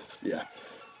 Kansas. Yeah.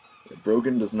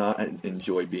 Brogan does not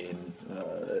enjoy being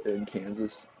in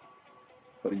Kansas,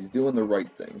 but he's doing the right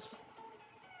things.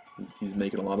 He's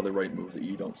making a lot of the right moves that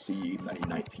you don't see many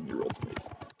 19-year-olds make.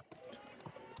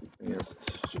 Yes,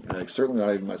 certainly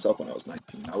not even myself when I was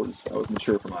 19. I was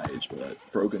mature for my age, but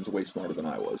Brogan's way smarter than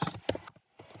I was.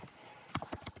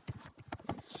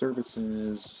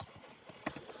 Services.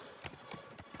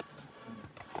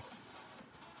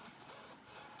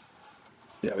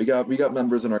 Yeah, we got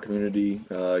members in our community,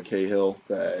 Cahill,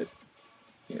 that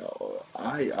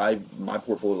I my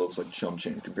portfolio looks like chump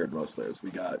change compared to most of theirs.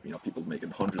 We got people making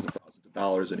hundreds of thousands of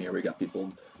dollars in here. We got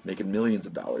people making millions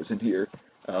of dollars in here.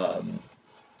 Um,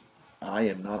 I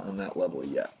am not on that level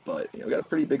yet, but we got a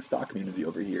pretty big stock community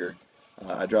over here.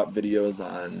 I drop videos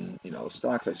on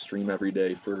stocks. I stream every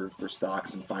day for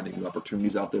stocks and finding new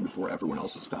opportunities out there before everyone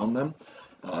else has found them,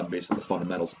 based on the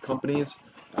fundamentals of companies.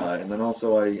 And then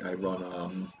also I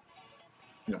run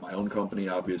my own company,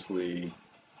 obviously,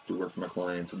 do work for my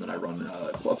clients, and then I run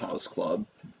a clubhouse club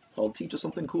called Teach Us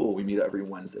Something Cool. We meet every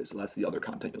Wednesday, so that's the other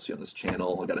content you'll see on this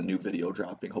channel. I got a new video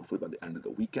dropping hopefully by the end of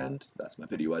the weekend. That's my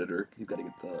video editor. He's got to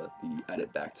get the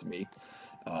edit back to me.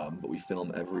 But we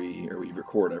we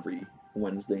record every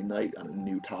Wednesday night on a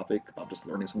new topic about just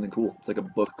learning something cool. It's like a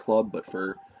book club, but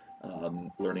for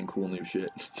learning cool new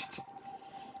shit.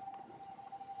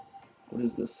 What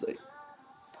does this say?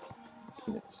 I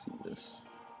can't see this.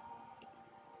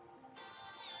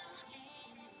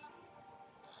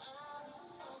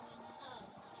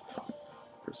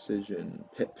 Precision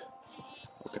pip.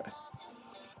 Okay.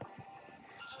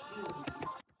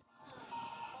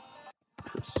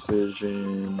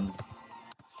 Precision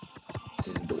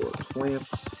indoor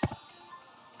plants.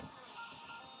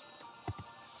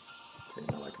 Okay,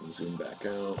 now I can zoom back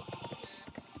out.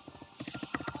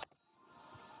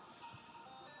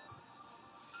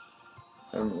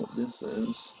 I don't know what this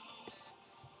is.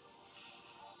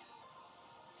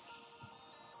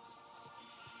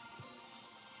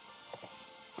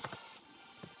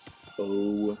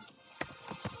 O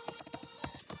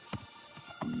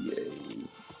E A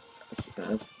S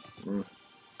F.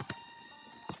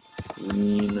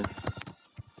 Green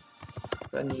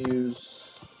venues.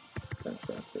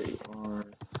 FFAR.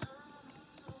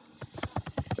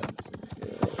 Benson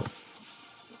Hill.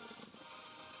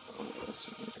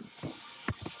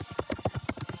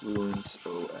 Ruins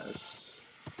OS.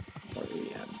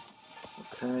 RAM.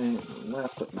 Okay, and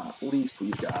last but not least,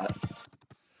 we've got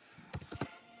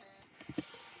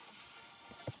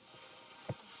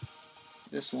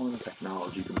this one,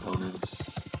 technology components.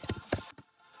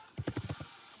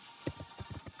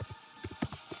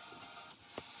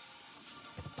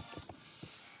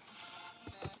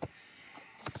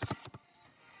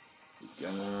 We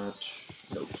got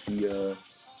Nokia,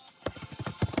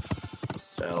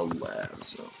 Bell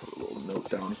Labs. I'll put a little note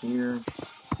down here.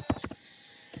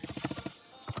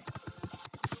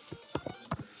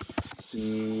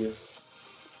 See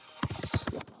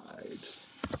slide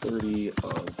 30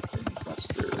 of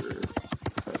investor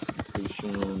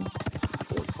presentation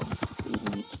for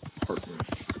complete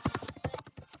partnership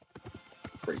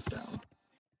breakdown.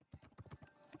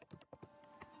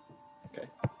 Okay.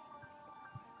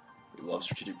 We love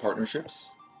strategic partnerships.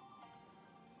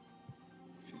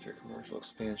 Future commercial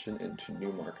expansion into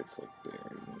new markets like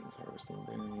berries, harvesting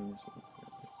berries.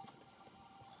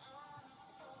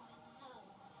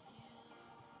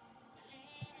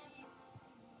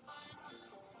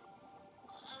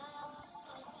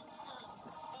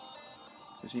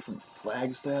 Is he from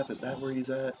Flagstaff? Is that where he's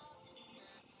at?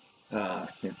 I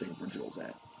can't think where Joel's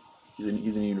at. He's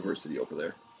in a university over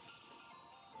there.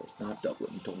 It's not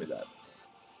Dublin. He told me that.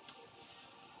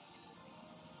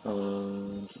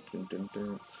 Dun, dun,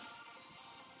 dun.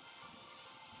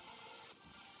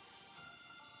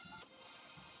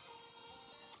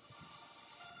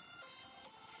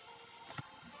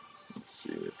 Let's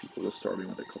see. People are starting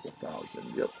with a couple thousand.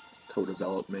 Yep.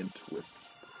 Co-development with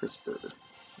CRISPR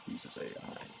uses AI.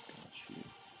 Got you.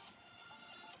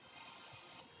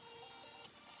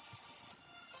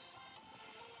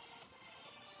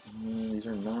 These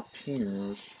are not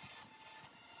peers.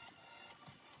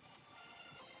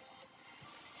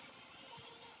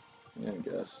 Yeah, I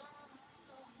guess.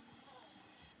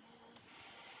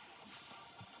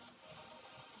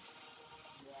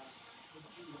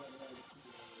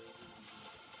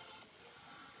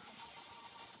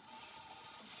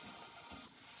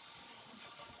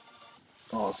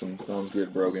 Awesome. Sounds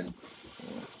good, Brogan.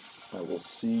 I will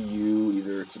see you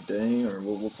either today or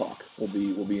we'll talk.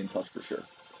 We'll be in touch for sure.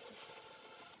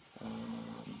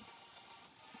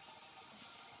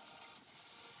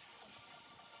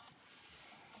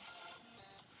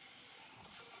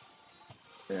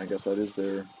 Yeah, I guess that is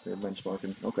their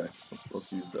benchmarking. Okay,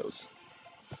 let's use those.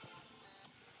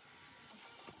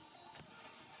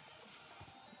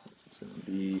 This is going to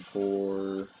be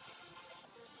for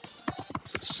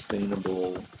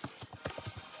sustainable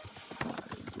high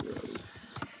growth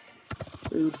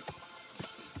food.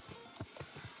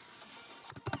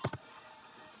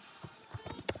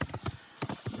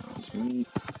 Meat,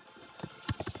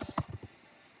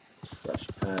 fresh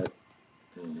pet,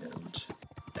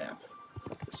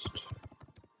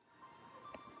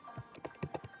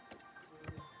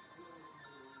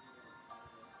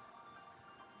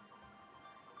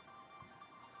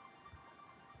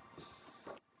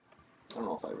 I don't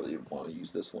know if I really want to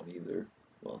use this one either.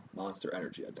 Well, Monster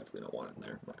Energy, I definitely don't want in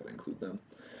there. I'm not going to include them.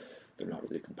 They're not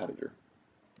really a competitor.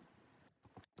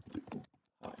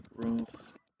 High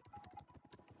growth,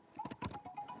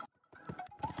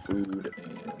 food,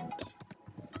 and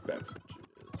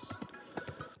beverages.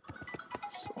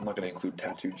 So I'm not going to include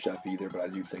Tattooed Chef either, but I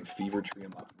do think Fever Tree,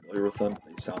 I'm not familiar with them.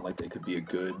 They sound like they could be a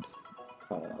good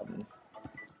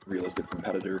realistic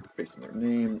competitor based on their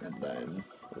name. And then,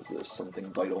 what is this?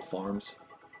 Something Vital Farms.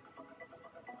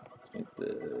 Let's make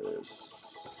this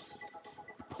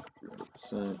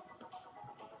 300%.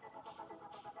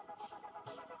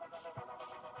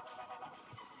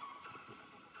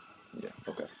 Yeah,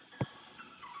 okay.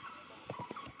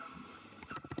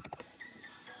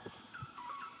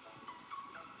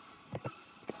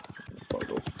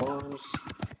 Vital Farms.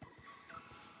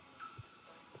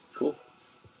 Cool.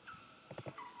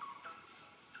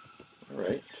 All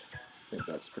right. I think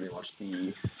that's pretty much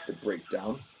the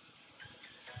breakdown.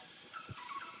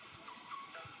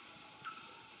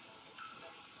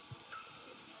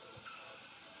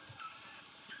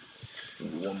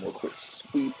 Do one more quick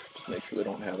sweep, just make sure they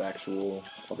don't have actual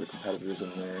other competitors in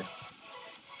there.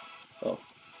 Oh.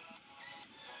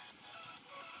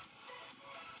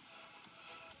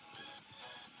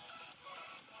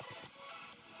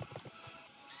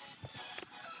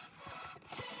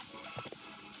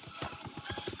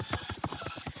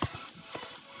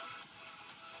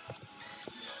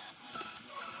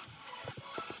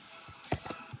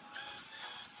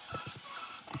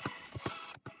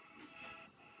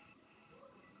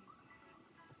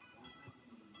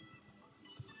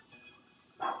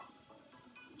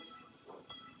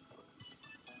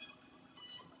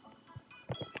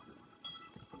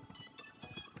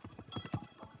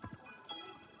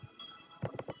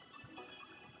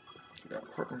 We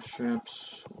got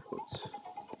partnerships.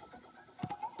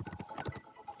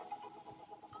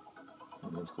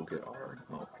 And let's go get our.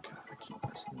 Oh my god, I keep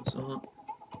messing this up.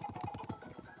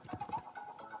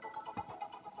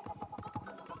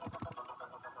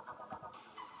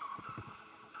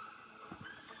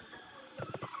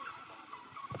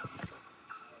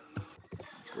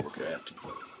 Let's go look at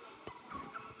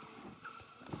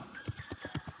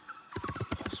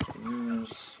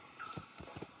customers.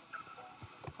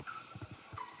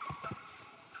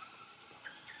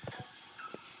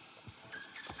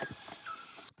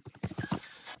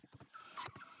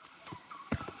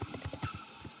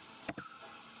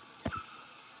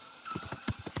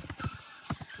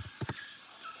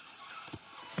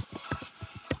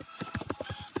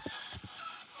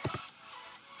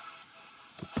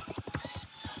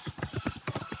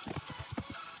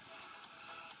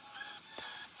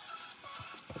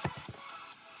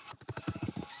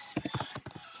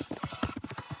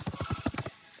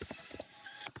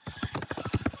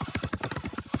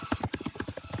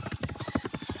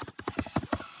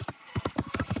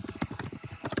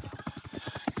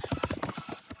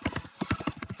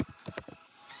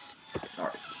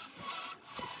 Alright.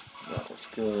 That was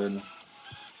good. Do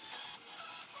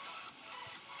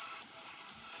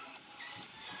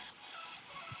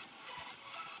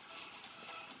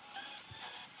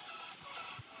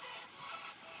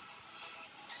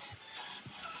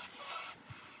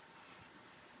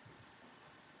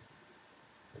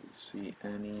we see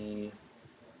any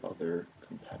other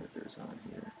competitors on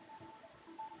here?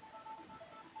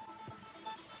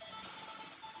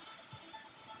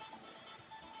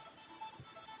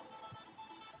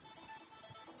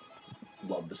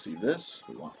 Love to see this.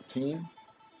 We want the team.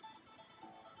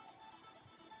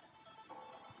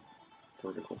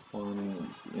 Vertical farming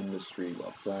leads the industry.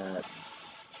 Love that.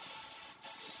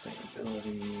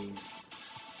 Sustainability.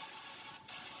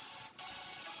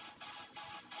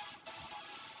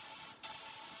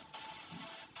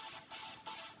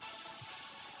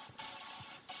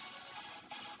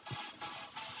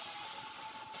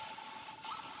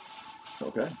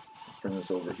 Okay, let's bring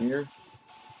this over here.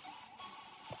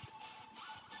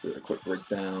 Do a quick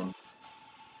breakdown.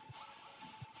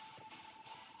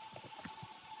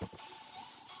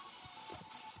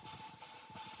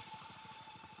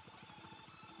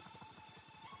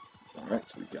 Alright,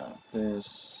 so we got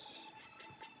this.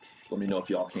 Let me know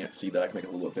if y'all can't see that. I can make it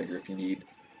a little bit bigger if you need.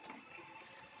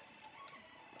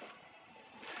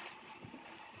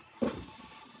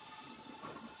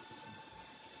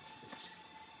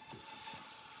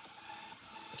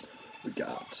 We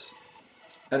got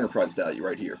enterprise value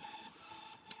right here.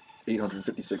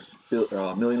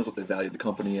 $856 million is what they valued the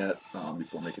company at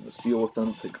before making this deal with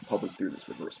them. They come public through this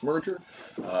reverse merger.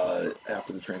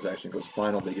 After the transaction goes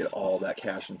final, they get all that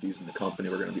cash infused in the company.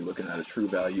 We're going to be looking at a true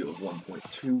value of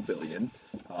 $1.2 billion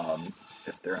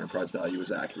if their enterprise value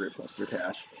is accurate plus their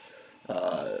cash.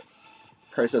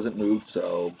 Price hasn't moved,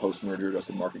 so post-merger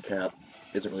adjusted market cap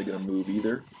isn't really going to move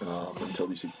either until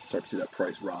you start to see that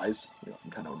price rise,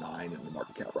 from 10.09, and the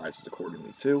market cap rises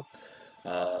accordingly too.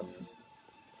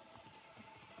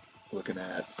 Looking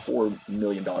at $4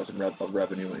 million of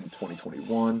revenue in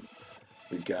 2021.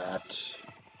 We've got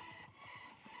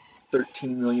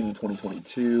 $13 million in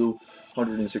 2022,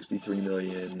 $163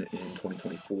 million in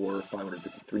 2024,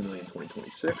 $553 million in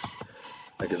 2026.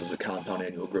 That gives us a compound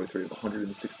annual growth rate of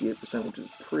 168%, which is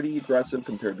pretty aggressive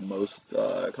compared to most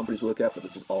companies we look at. But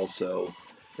this is also,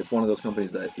 it's one of those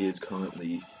companies that is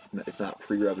currently, if not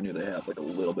pre-revenue, they have like a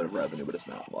little bit of revenue, but it's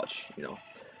not much,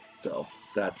 So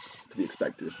that's to be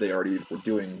expected. If they already were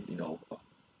doing,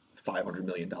 $500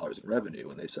 million in revenue,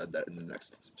 and they said that in the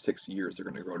next 6 years they're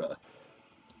going to grow to,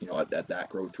 at that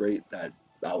growth rate, that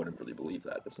I wouldn't really believe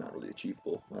that. That's not really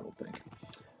achievable, I don't think.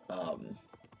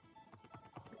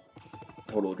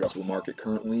 Total addressable market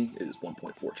currently is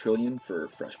 1.4 trillion for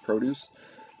fresh produce,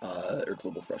 or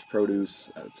global fresh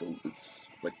produce. It's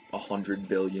like 100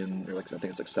 billion, or I think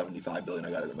it's like 75 billion.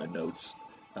 I got it in my notes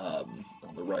on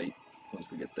the right. Once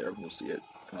we get there, you'll see it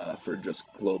for just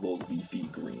global leafy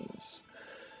greens.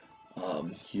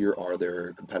 Here are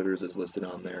their competitors as listed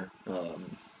on there.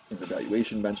 In the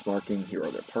valuation benchmarking, here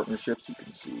are their partnerships. You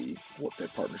can see what their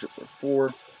partnerships are for.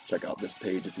 Check out this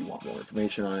page if you want more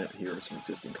information on it. Here are some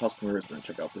existing customers, and then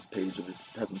check out this page of this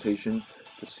presentation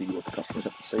to see what the customers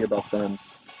have to say about them.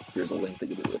 Here's a link that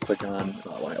you'll be able to click on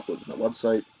when I upload to my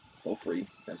website. All free,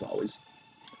 as always.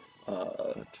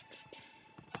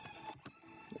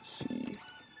 Let's see.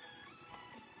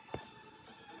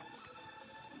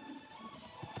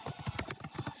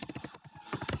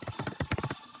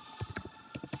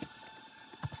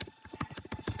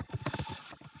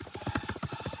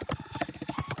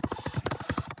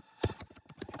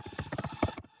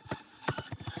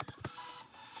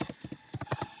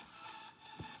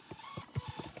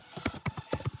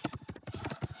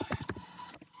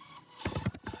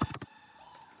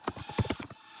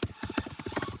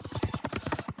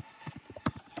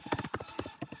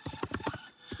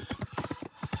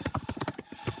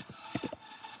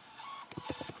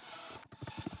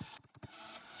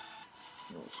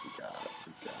 What else we got?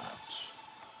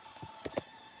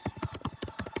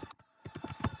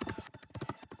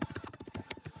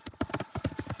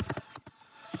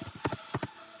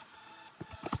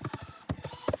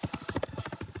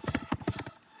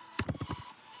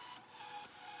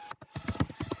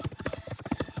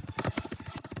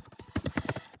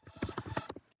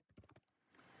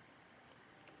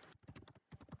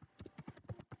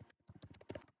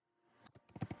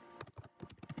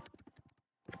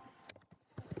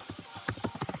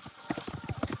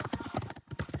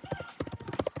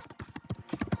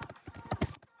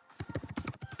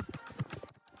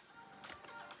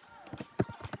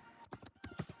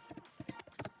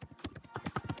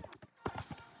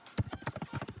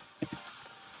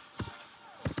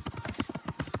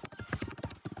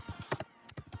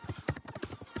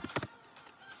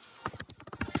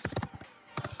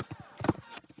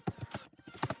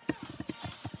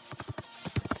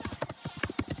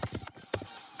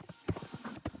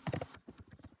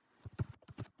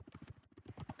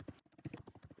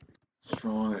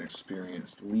 Strong and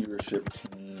experienced leadership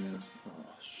team. Oh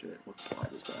shit, what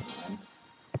slide is that on?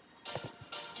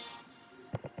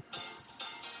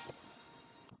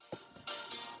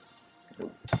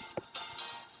 Nope.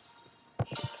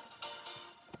 Shit.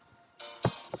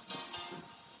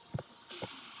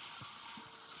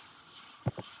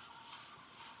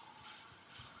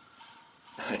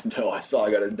 I know, I saw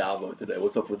I got a download today.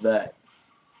 What's up with that?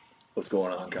 What's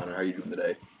going on, Connor? How are you doing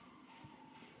today?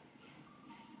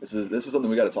 This is something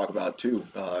we got to talk about too,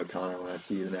 Connor, when I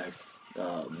see you next.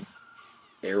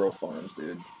 Arrow Farms,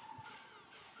 dude.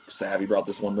 Savvy brought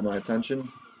this one to my attention.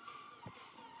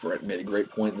 Brett made a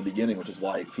great point in the beginning, which is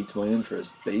why it piqued my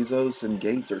interest. Bezos and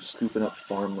Gates are scooping up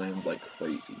farmland like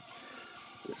crazy.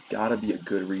 There's got to be a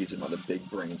good reason why the big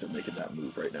brains are making that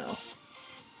move right now.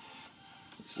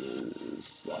 This is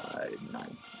slide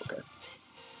 9. Okay.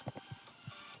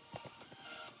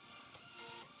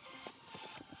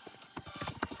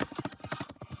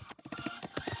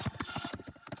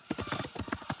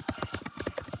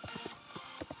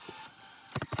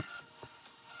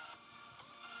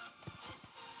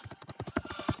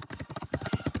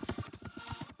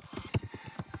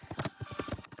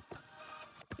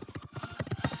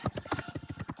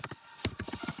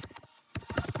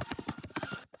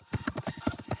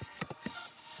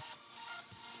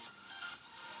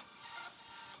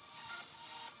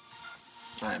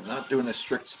 I am not doing a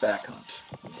strict Spac hunt.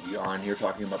 We are on here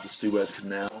talking about the Suez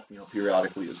Canal,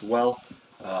 periodically as well.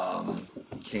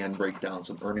 Can break down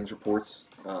some earnings reports.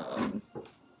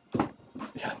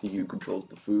 Yeah, EU controls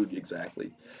the food, exactly.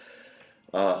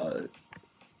 Can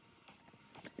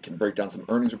break down some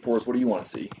earnings reports. What do you want to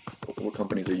see? What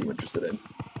companies are you interested in?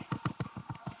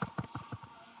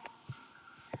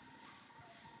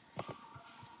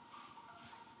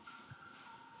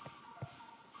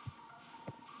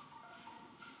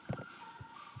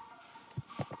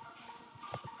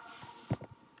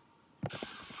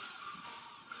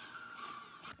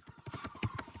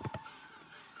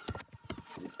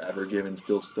 Is Evergiven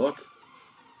still stuck?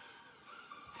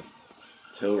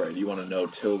 Tilray, do you want to know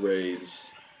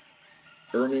Tilray's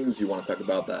earnings? You want to talk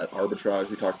about that arbitrage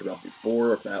we talked about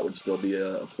before, if that would still be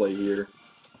a play here?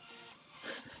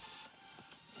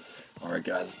 Alright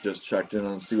guys, just checked in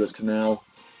on Suez Canal.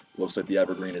 Looks like the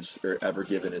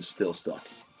Evergiven is still stuck.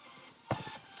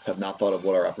 Have not thought of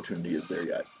what our opportunity is there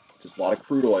yet. Just a lot of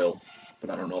crude oil, but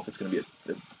I don't know if it's going to be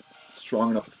a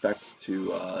strong enough effect to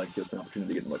give us an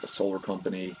opportunity to get in like a solar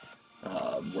company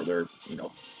where their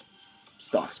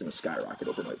stock's going to skyrocket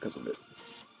overnight because of it.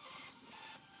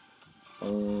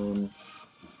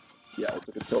 Yeah, let's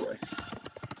look at Tilray.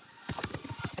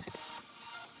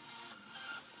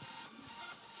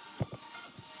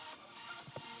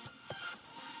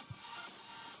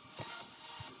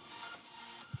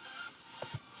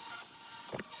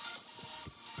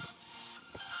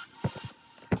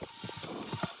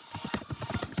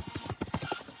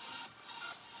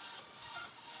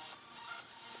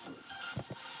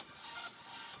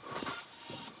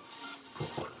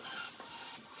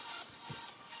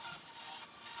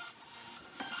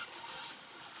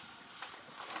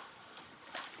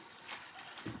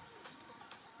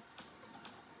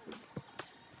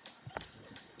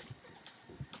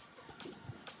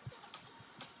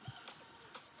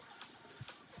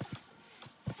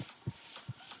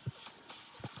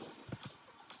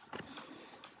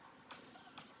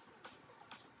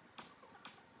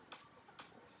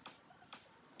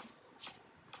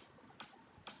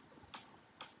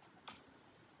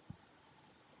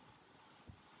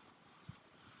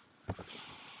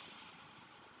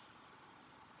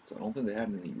 So I don't think they had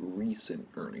any recent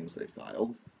earnings they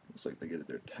filed. Looks like they get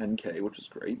their 10K, which is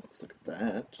great. Let's look at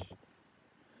that.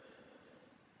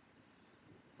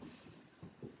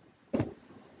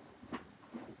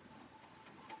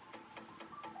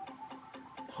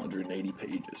 $180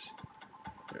 pages.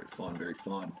 Very fun, very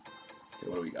fun. Okay,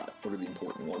 what do we got? What are the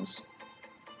important ones?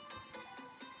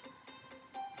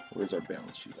 Where's our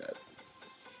balance sheet at?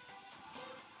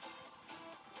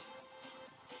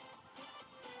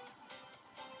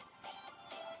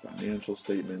 Financial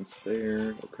statements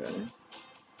there, okay.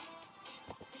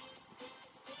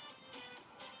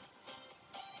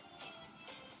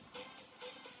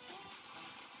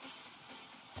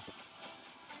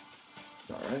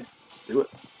 Alright, let's do it.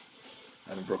 I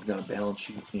haven't broken down a balance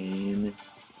sheet in a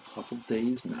couple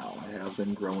days now. I have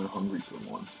been growing hungry for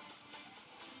one.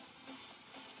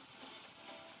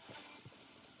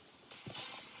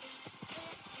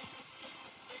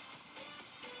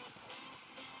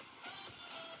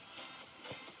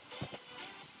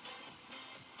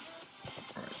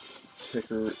 Alright,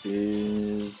 ticker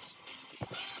is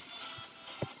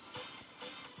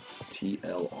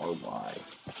TLRY.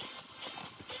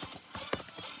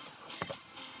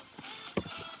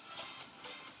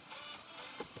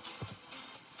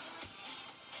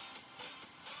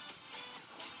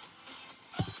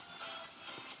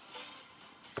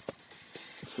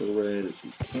 Tilray, this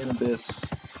is cannabis.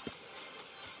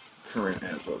 Current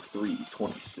as of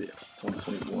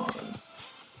 3/26/2021.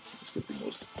 Let's get the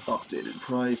most updated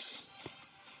price.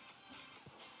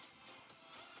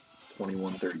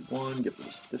 21.31 gives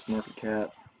us this market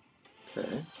cap.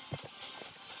 Okay.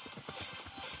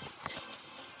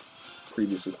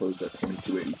 Previously closed at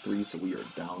 22.83, so we are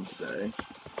down today.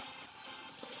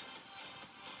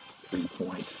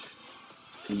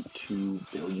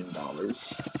 $3.82 billion.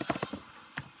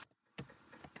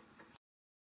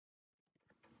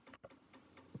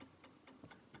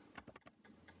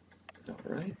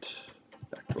 Alright,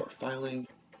 back to our filing.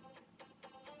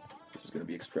 This is going to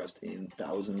be expressed in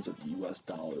thousands of US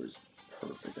dollars.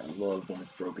 Perfect. I love when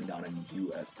it's broken down in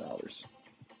US dollars.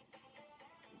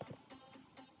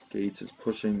 Gates is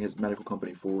pushing his medical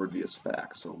company forward via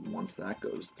Spac, so once that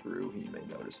goes through, he may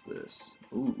notice this.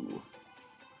 Ooh.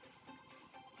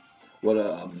 What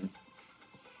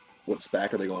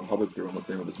Spac are they going public through, and what's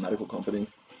the name of his medical company?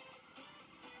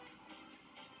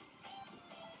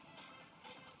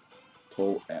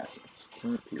 Total assets.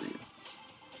 Current period.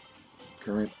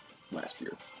 Current last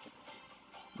year.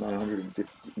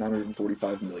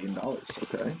 $945 million.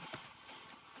 Okay.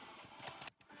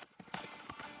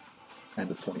 End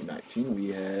of 2019, we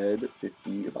had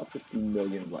about 50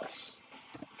 million less.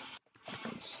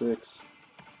 96,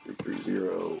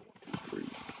 330, 23.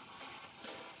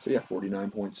 So yeah,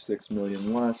 49.6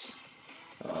 million less.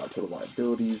 Total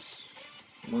liabilities.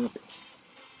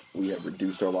 We have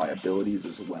reduced our liabilities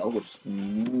as well, which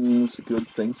means good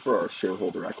things for our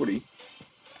shareholder equity.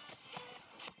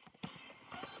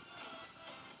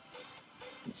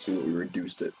 Let's see what we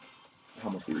reduced it, how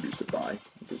much we reduced it by.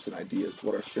 Give us an idea as to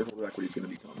what our shareholder equity is going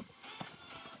to become.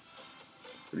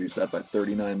 Reduced that by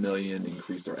 39 million,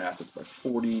 increased our assets by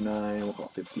 49, we'll call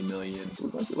it 50 million. So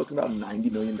we might be looking about a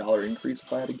 $90 million increase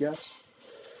if I had to guess.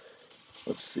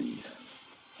 Let's see.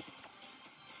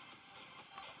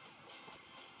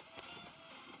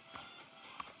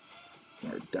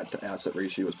 Our debt to asset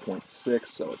ratio is 0.6,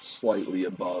 so it's slightly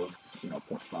above,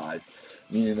 0.5,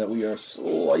 meaning that we are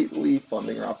slightly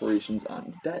funding our operations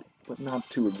on debt, but not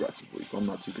too aggressively. So I'm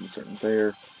not too concerned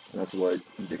there. And that's what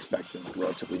you'd expect in a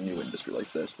relatively new industry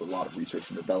like this, with a lot of research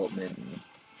and development and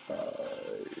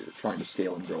trying to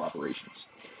scale and grow operations.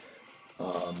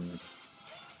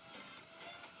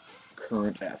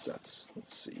 Current assets,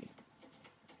 let's see,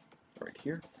 right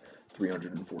here,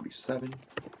 347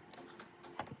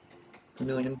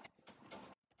 million.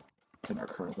 And our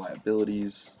current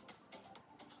liabilities,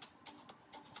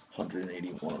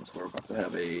 181. So we're about to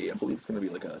have I believe it's going to be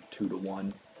like a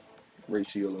 2-to-1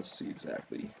 ratio. Let's see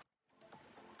exactly.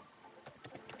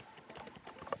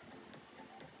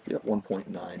 Yep,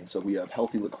 1.9. So we have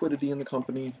healthy liquidity in the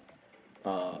company.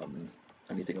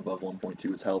 Anything above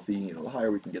 1.2 is healthy. The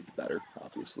higher we can get, the better,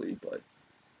 obviously. But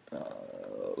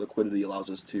liquidity allows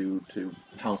us to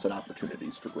pounce on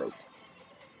opportunities for growth,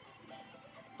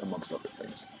 amongst other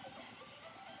things.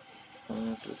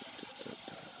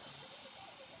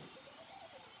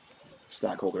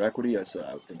 Stockholder equity, I said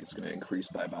I would think it's going to increase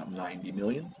by about 90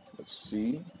 million. Let's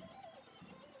see.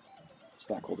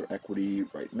 Stockholder equity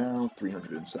right now,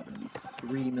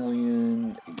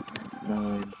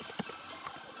 373,899.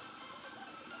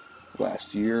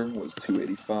 Last year was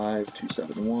 285,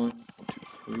 271,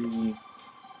 123,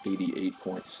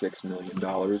 $88.6 million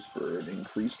for an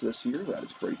increase this year. That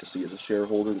is great to see as a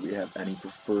shareholder. Do we have any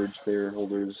preferred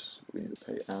shareholders we need to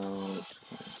pay out?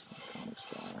 Comic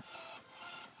stock.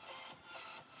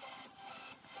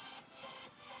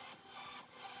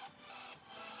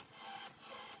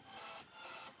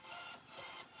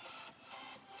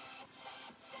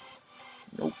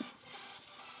 Nope.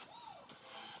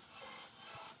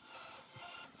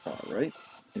 Alright,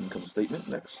 income statement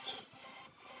next.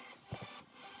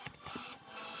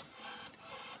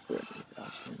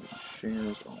 Outstanding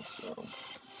shares also.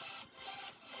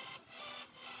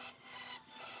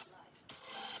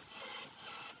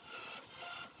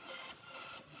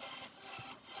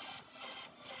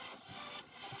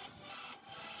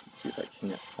 See if I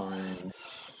can't find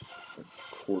a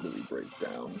quarterly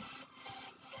breakdown.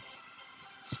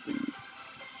 The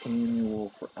annual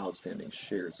for outstanding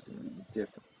shares is going to be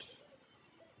different.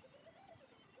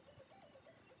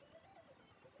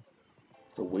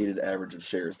 It's a weighted average of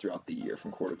shares throughout the year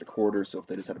from quarter to quarter. So if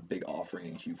they just had a big offering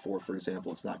in Q4, for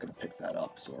example, it's not going to pick that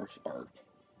up. So our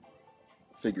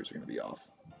figures are going to be off.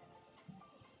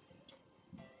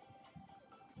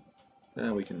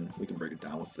 And we can break it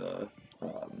down with the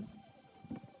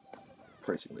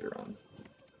pricing later on,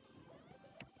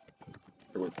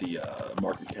 or with the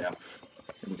market cap,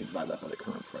 and we can divide that by the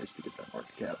current price to get that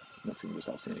market cap. And that's going to be just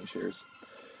outstanding shares.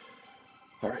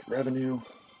 All right, revenue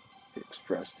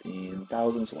expressed in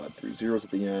thousands, so we'll add 3 zeros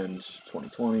at the end.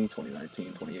 2020, 2019,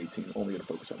 2018. Only going to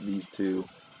focus on these two.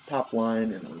 Top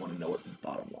line, and then we want to know what the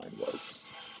bottom line was.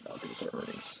 That'll give us our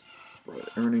earnings. Whether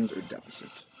earnings or deficit.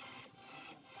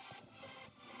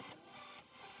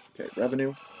 Okay,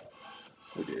 revenue.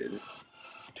 We did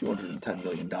 $210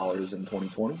 million in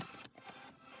 2020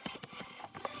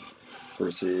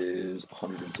 versus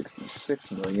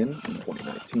 $166 million in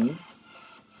 2019.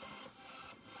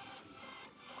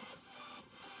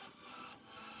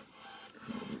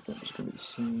 These numbers are going to be the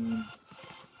same.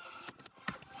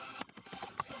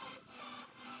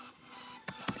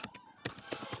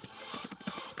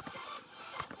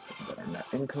 Got our net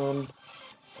income,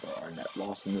 or our net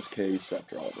loss in this case,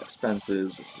 after all of our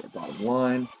expenses. This is our bottom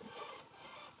line.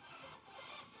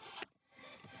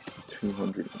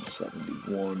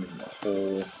 271 in the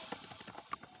hole.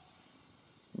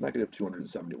 Negative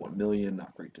 271 million,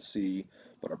 not great to see,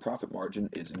 but our profit margin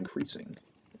is increasing,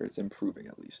 or it's improving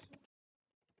at least,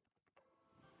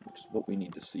 which is what we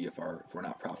need to see if we're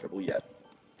not profitable yet.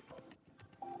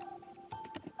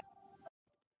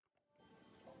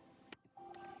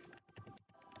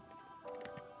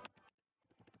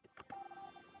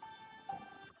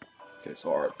 Okay,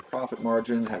 so our profit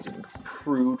margin has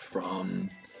improved from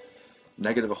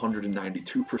negative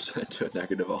 192% to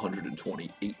negative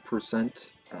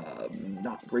 128%.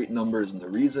 Not great numbers, and the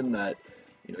reason that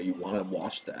you want to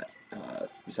watch that,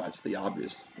 besides for the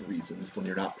obvious reasons, when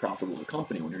you're not profitable as a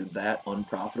company, when you're that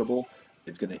unprofitable,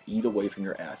 it's going to eat away from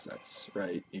your assets,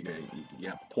 right? You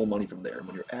have to pull money from there. And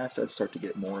when your assets start to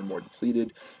get more and more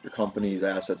depleted, your company's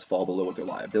assets fall below what their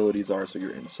liabilities are, so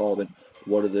you're insolvent.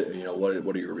 What are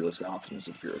what are your realistic options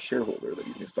if you're a shareholder that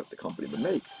you can expect the company to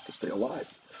make to stay alive?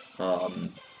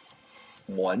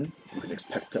 One, you can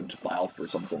expect them to file for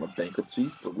some form of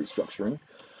bankruptcy or restructuring.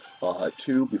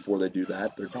 Two, before they do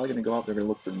that, they're probably going to go out, they're going to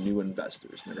look for new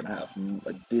investors. And they're going to have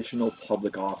additional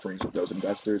public offerings with those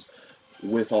investors.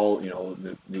 With all,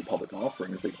 new public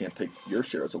offerings, they can't take your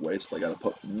shares away, so they got to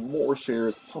put more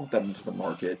shares, pump that into the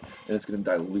market, and it's going to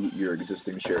dilute your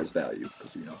existing shares value,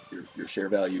 because, your share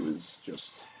value is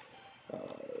just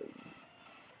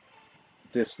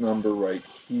this number right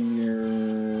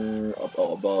here,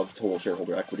 above total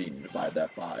shareholder equity, and you divide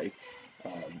that by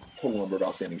total number of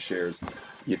outstanding shares.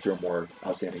 You throw more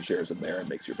outstanding shares in there, and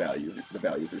makes the value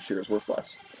of your shares worth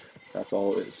less. That's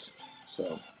all it is.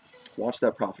 So watch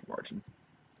that profit margin.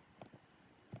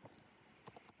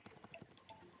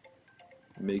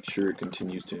 Make sure it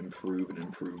continues to improve, and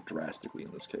improve drastically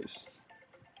in this case.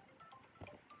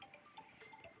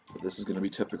 But this is going to be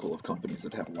typical of companies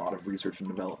that have a lot of research and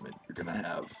development. You're going to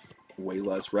have way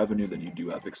less revenue than you do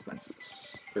have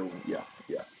expenses. Your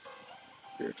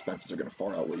expenses are going to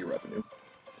far outweigh your revenue.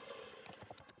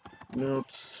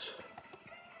 Notes.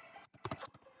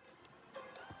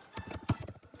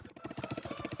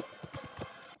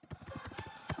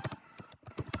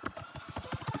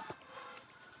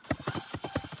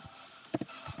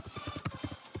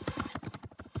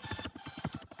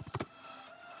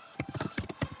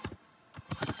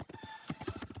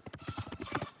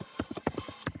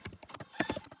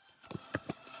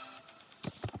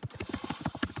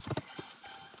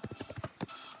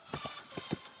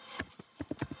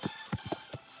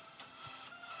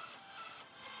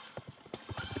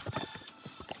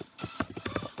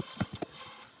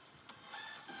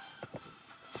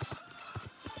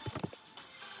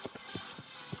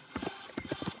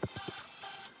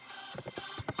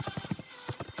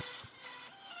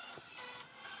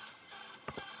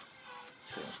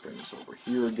 Bring this over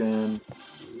here again.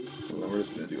 And then we're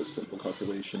just going to do a simple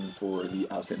calculation for the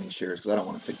outstanding shares, because I don't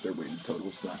want to take their weighted total.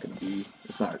 It's not going to be,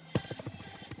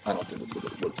 I don't think that's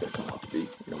what it's going to come out to be.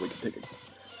 We can take a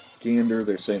gander.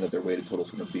 They're saying that their weighted total is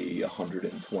going to be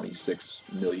 126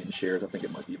 million shares. I think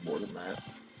it might be more than that.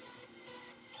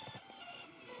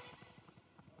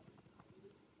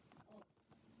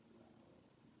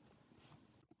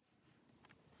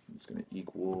 It's going to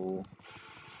equal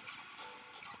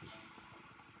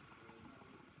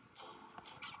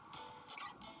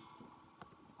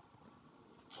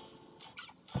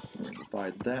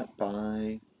divide that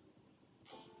by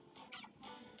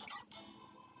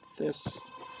this.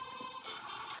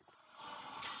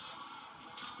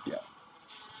 Yeah,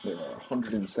 there are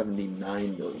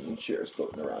 179 million shares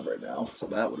floating around right now, so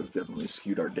that would have definitely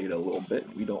skewed our data a little bit.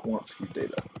 We don't want skewed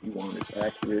data. We want as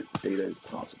accurate data as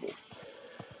possible.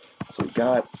 So we've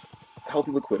got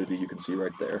healthy liquidity, you can see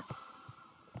right there.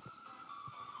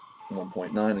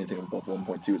 1.9, anything above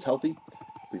 1.2 is healthy.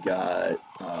 We've got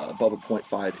above a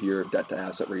 0.5 here of debt to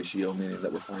asset ratio, meaning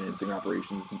that we're financing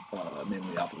operations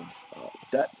mainly off of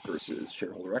debt versus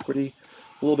shareholder equity.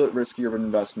 A little bit riskier of an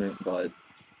investment, but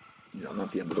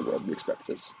not the end of the world. We expect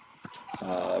this.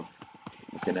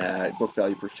 Looking at book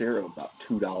value per share of about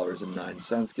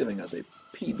 $2.09, giving us a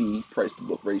PB, price to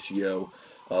book ratio,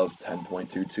 of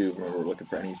 10.22. Remember, we're looking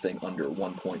for anything under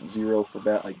 1.0 for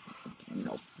that,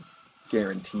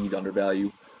 guaranteed undervalue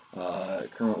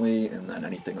currently, and then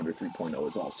anything under 3.0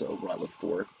 is also what I look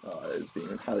for as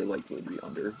being highly likely to be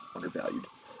undervalued.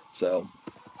 So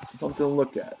something to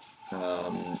look at.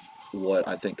 What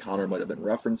I think Connor might have been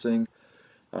referencing,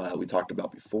 we talked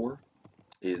about before,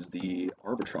 is the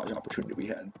arbitrage opportunity we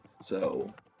had.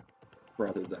 So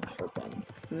rather than harp on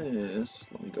this,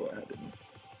 let me go ahead and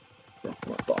write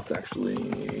my thoughts actually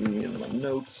in my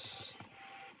notes.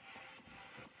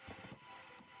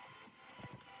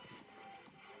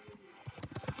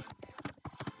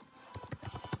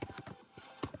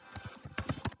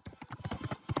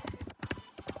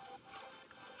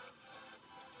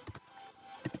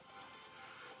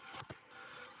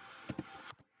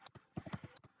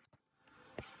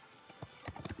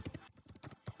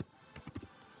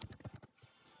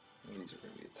 These are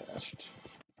going to be attached.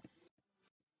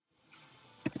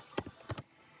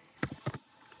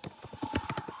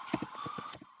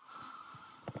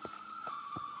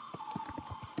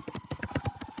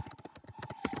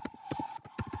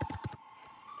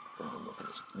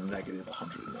 It's negative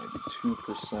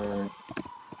 192%.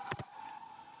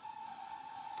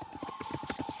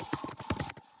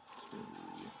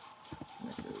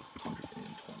 Negative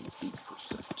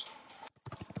 128%.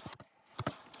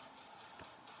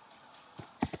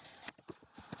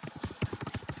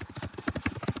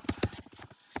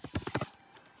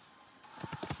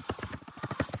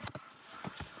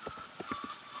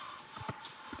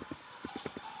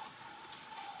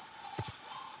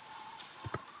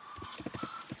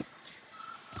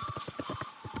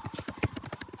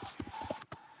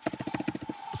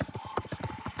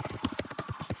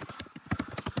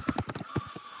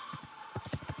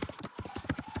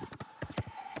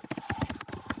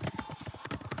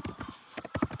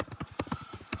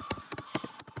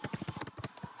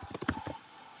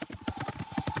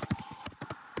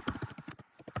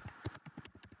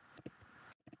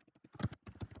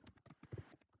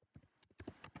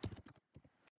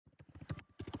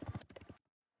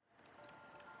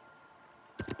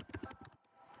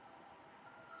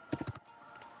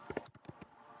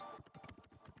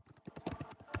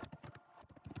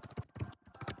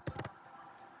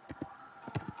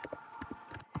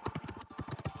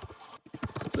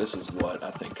 This is what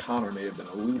I think Connor may have been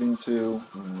alluding to.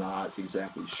 Not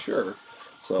exactly sure.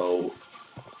 So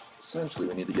essentially,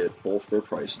 we need to get both their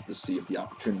prices to see if the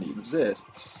opportunity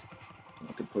exists.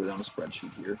 I can put it on a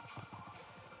spreadsheet here.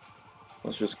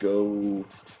 Let's just go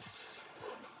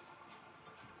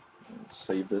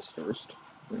save this first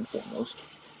and foremost.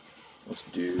 Let's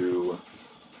do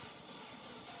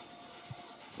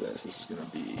this. This is going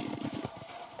to be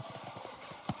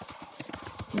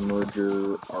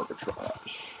merger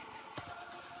arbitrage.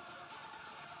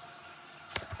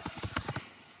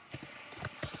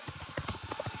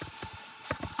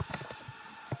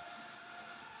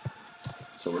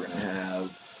 So we're going to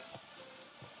have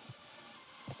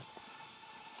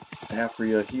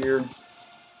Afria here.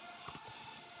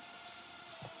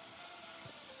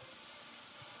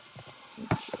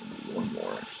 One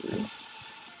more actually.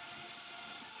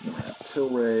 We're going to have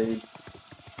Tilray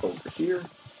over here.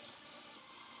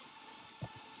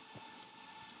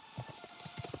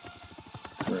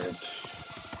 Current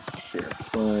share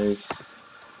price.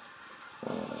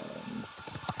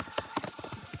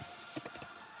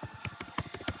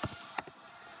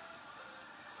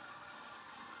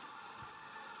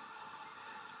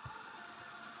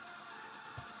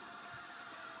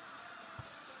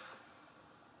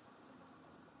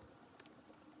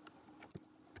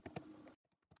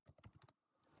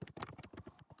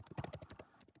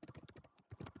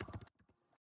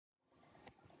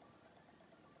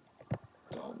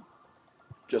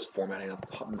 Just formatting off the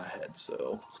top of my head,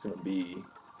 so it's going to be,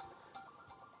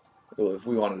 well, if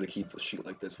we wanted to keep the sheet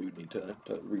like this, we would need to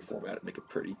reformat it, make it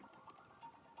pretty.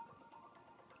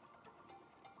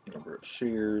 Number of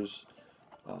shares,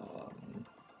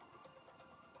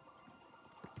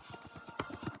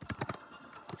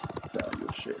 value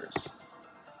of shares.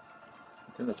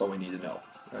 I think that's all we need to know,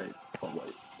 right? Oh,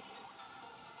 wait.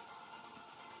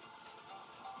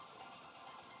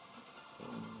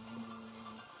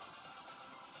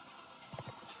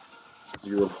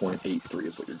 0.83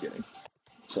 is what you're getting.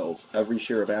 So every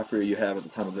share of Afria you have at the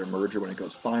time of their merger, when it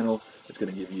goes final, it's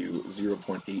going to give you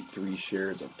 0.83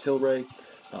 shares of Tilray.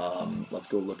 Let's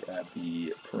go look at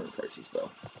the current prices, though.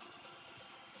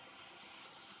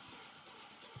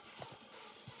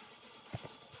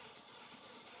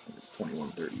 It's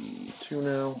 21.32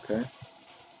 now. Okay.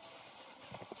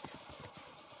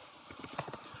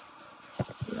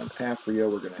 And on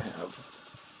Afria, we're going to have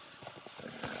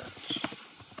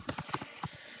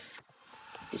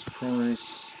this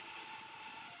price.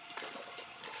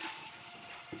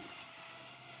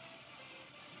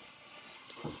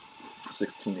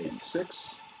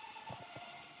 $16.86.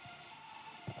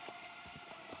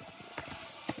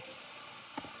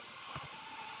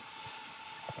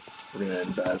 We're going to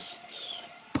invest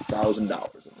 $1,000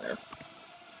 in there.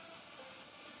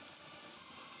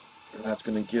 And that's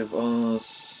going to give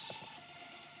us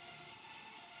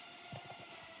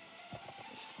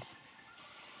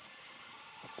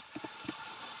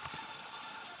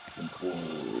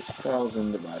equals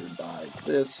 1,000 divided by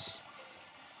this.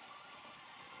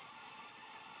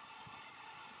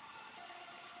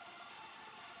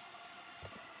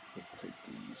 Let's take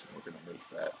these and we're going to make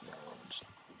that round.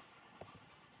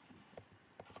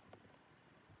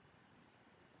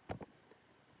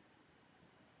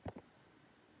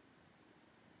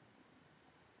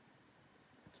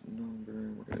 That's a number.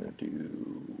 We're going to do,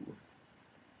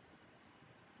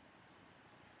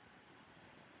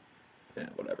 yeah,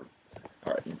 whatever.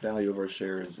 All right, the value of our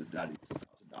shares is not equal to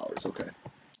 $1,000. Okay.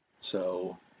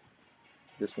 So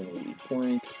This one will leave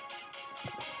blank.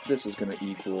 This is going to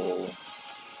equal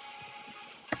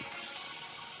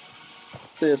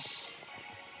this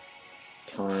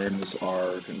times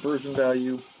our conversion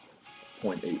value,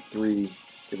 0.83,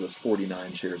 gives us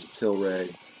 49 shares of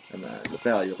Tilray, and then the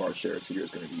value of our shares here is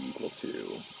going to be equal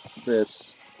to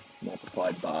this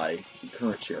multiplied by the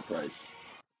current share price.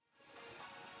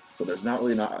 So there's not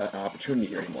really an opportunity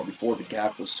here anymore. Before, the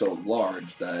gap was so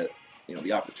large that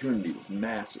the opportunity was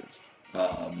massive.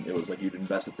 It was like you'd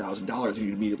invest $1,000 and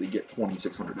you'd immediately get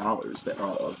 $2,600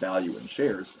 of value in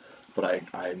shares. But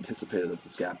I anticipated that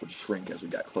this gap would shrink as we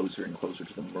got closer and closer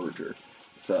to the merger.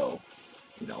 So,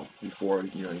 before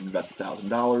you invest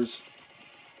 $1,000,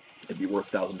 it'd be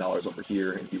worth $1,000 over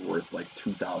here. It'd be worth like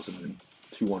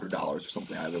 $2,200 or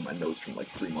something. I have in my notes from like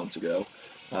 3 months ago.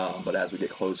 But as we get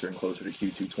closer and closer to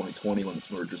Q2 2020, when this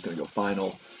merger is going to go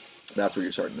final, that's where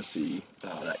you're starting to see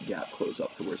that gap close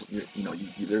up. So where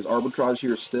there's arbitrage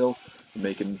here still,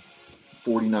 making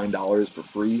 $49 for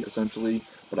free essentially,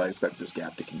 but I expect this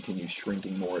gap to continue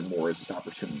shrinking more and more as this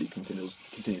opportunity continues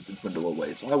to dwindle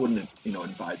away. So I wouldn't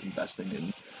advise investing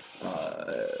in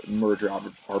merger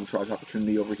arbitrage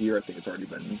opportunity over here. I think it's already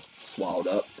been swallowed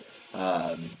up.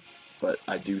 But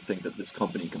I do think that this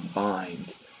company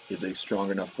combined is a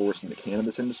strong enough force in the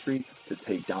cannabis industry to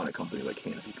take down a company like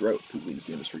Canopy Growth, who leads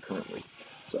the industry currently.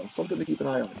 So something to keep an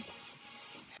eye on.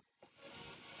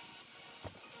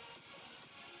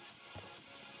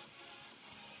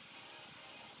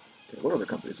 Okay, what other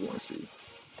companies do we want to see?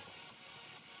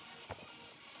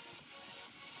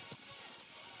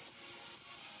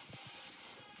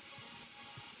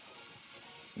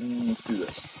 Let's do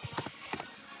this.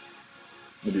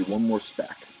 I'm going to do one more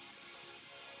Spac.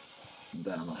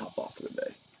 Then I'm going to hop off for the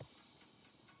day.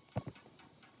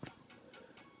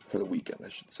 For the weekend, I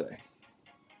should say.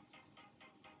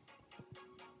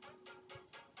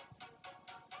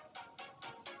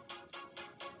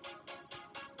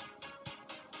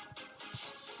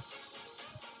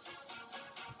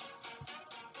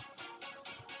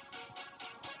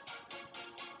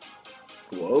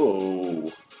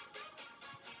 Whoa.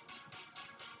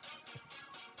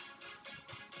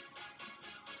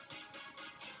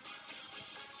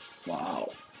 Wow.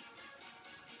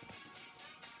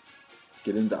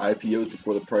 Get into IPOs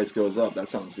before the price goes up. That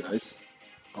sounds nice.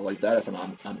 I like that if I'm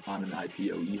on an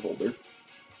IPO holder.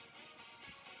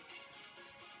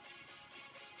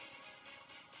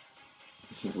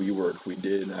 WeWork, we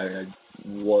did. I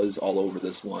was all over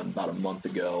this one about a month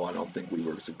ago. I don't think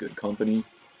WeWork's a good company.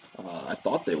 I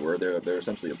thought they were. They're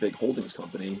essentially a big holdings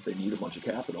company. They need a bunch of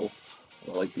capital.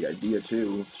 I like the idea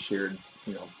too, shared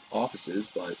offices,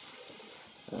 but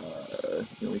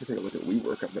we can take a look at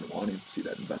WeWork. I've been wanting to see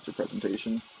that investor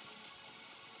presentation.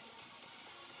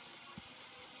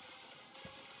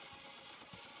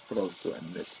 What else did I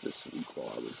miss this week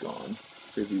while I was gone?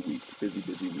 Busy week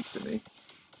for me.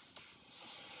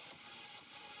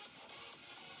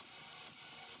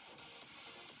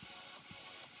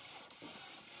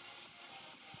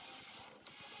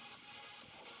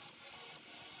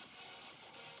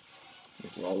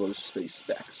 Look at all those space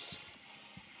specs.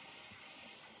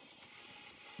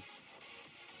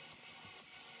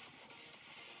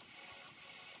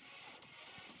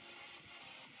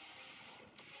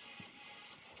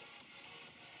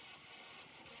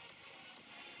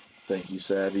 Thank you,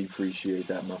 Savvy. Appreciate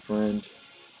that, my friend.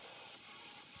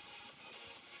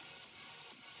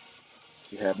 If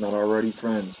you have not already,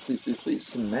 friends, please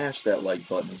smash that like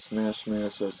button, smash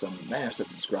that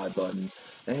subscribe button,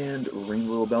 and ring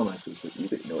the little bell next to it so that you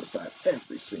get notified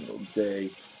every single day.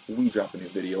 We drop a new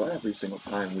video every single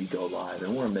time we go live,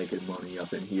 and we're making money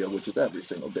up in here, which is every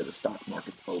single day the stock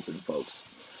market's open, folks.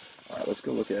 All right, let's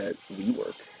go look at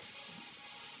WeWork.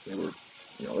 They were,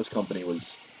 this company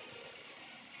was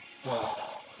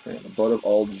the butt of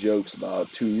all jokes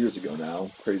about 2 years ago now.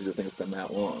 Crazy to think it's been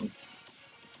that long.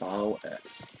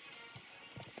 BowX.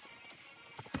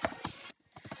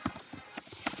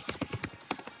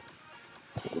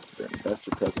 Look at their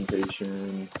investor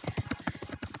presentation.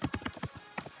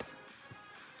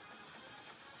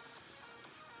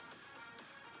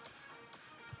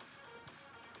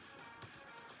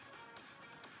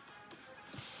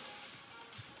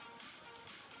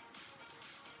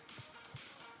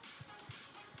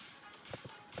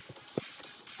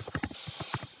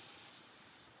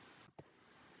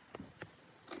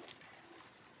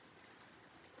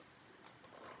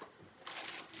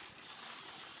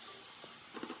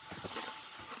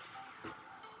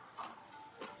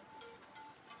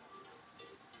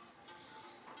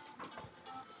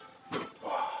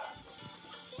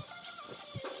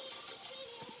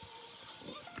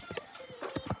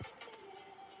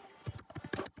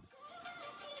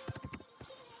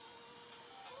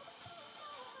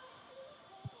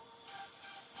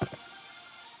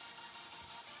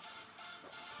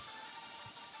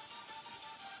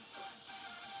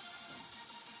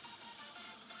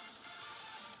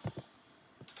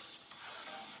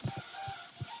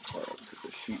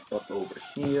 sheet up over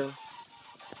here.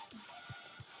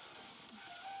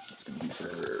 It's going to be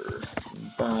for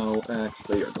BowX.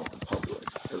 They are going public.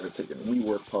 Or they're taking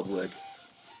WeWork public.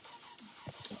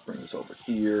 Let's bring this over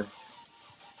here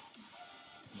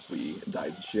as we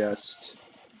digest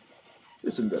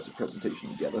this investor presentation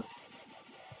together.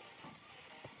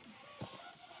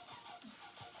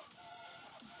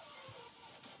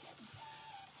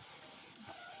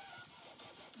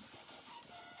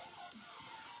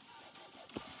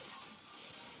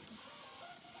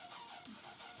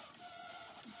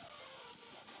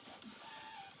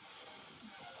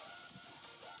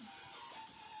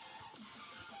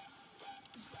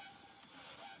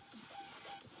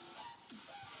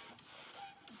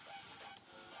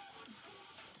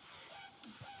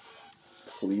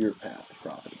 Clear path to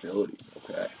profitability.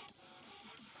 Okay.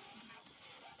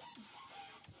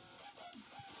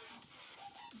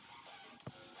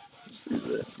 Let's do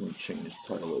this. Let me change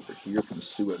the title over here from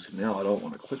Suez Canal. I don't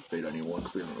want to clickbait anyone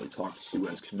because we haven't really talked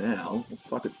Suez Canal.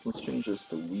 Let's change this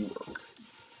to WeWork.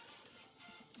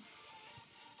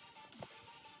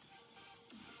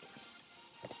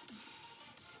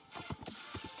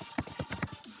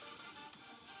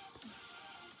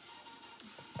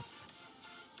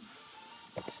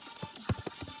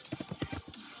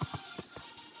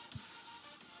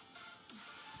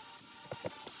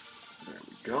 There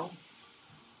we go.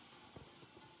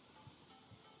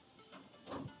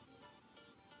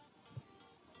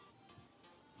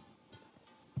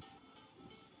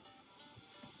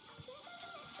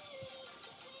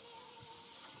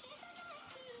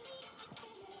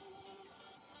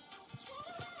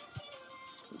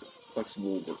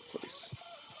 Flexible workplace.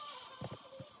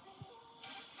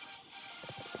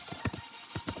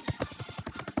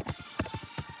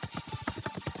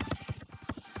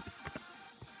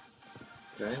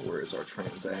 Okay, where is our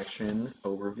transaction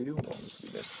overview? Well, this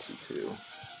would be nice to see too.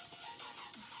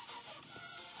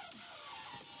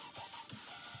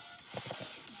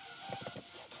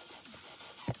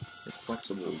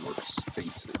 Flexible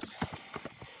workspaces.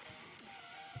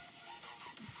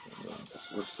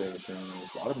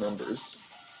 Workstations, a lot of members,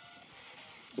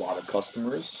 a lot of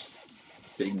customers,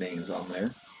 big names on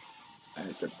there.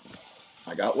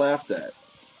 I got laughed at,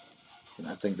 and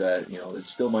I think that it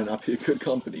still might not be a good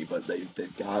company, but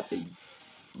they've got a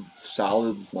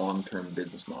solid long-term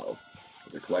business model.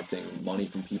 They're collecting money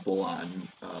from people on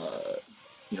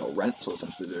rent, so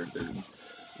essentially they're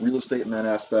real estate in that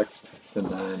aspect, and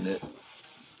then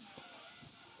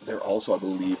they're also, I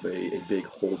believe, a big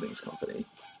holdings company.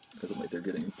 Because like they're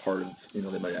getting part of, they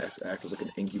might act as like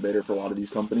an incubator for a lot of these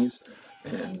companies,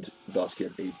 and thus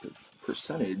get a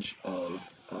percentage of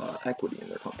equity in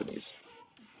their companies.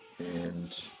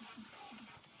 And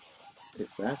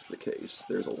if that's the case,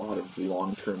 there's a lot of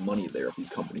long-term money there if these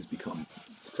companies become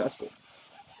successful.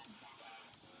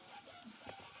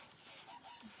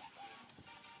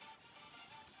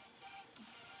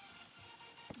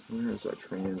 Where's our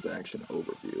transaction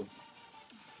overview?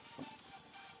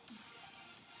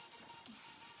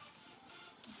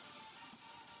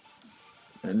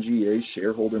 NGA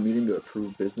shareholder meeting to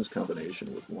approve business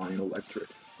combination with Lion Electric.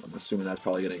 I'm assuming that's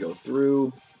probably going to go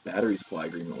through. Battery supply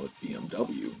agreement with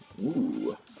BMW.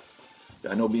 Ooh.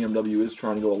 I know BMW is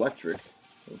trying to go electric,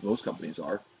 as most companies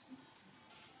are.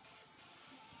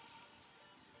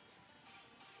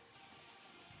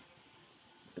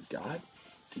 They've got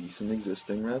decent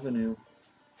existing revenue.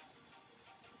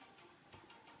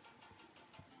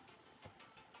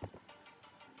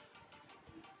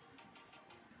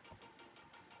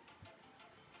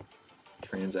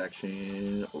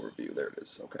 Transaction overview. There it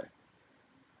is. Okay.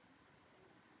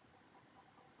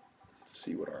 Let's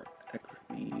see what our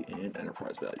equity and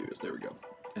enterprise value is. There we go.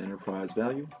 Enterprise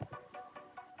value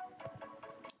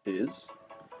is.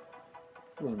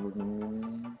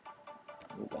 Why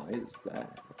is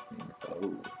that?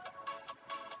 Oh.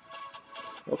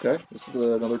 Okay. This is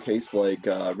another case like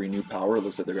Renew Power. It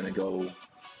looks like they're going to go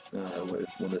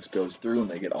when this goes through and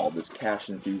they get all this cash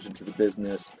infused into the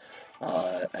business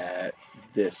at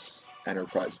this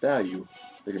enterprise value,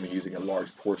 they're going to be using a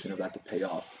large portion of that to pay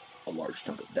off a large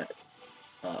chunk of debt.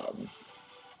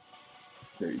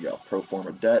 There you go. Pro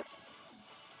forma debt,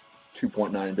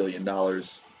 $2.9 billion.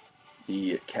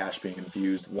 The cash being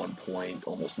infused,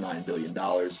 almost $9 billion.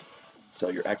 So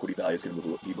your equity value is going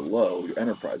to be below your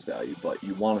enterprise value, but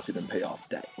you want to see them pay off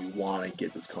debt. We want to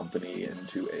get this company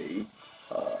into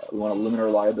we want to limit our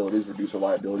liabilities, reduce our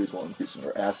liabilities while increasing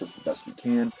our assets the best we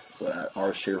can, so that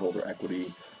our shareholder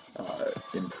equity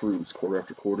improves quarter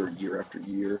after quarter, year after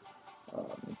year.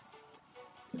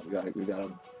 We got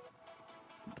to.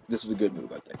 This is a good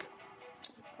move, I think.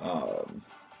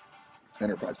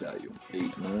 Enterprise value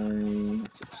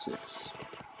 8966.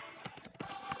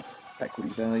 Equity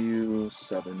value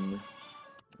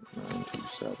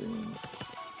 7927.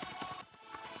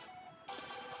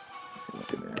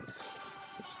 Looking at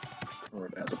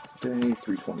current as of today,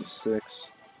 326.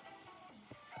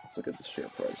 Let's look at the share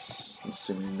price. I'm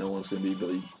assuming no one's going to be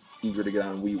really eager to get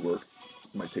on WeWork.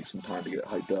 It might take some time to get it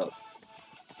hyped up.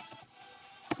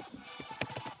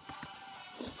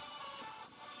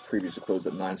 Previously closed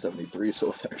at 973,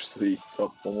 so it's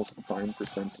up almost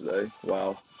 9% today.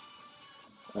 Wow.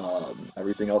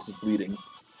 Everything else is bleeding,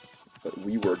 but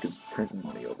WeWork is printing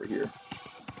money over here.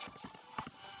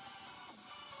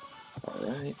 All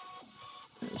right,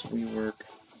 there's WeWork.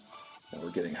 Now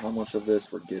we're getting how much of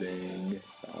this? We're getting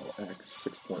X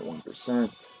 6.1%,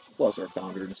 plus our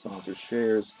founder and sponsor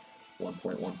shares,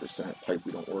 1.1%. Pipe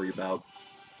we don't worry about.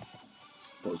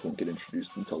 Those won't get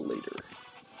introduced until later.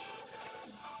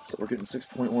 So we're getting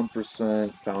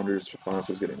 6.1%, founders,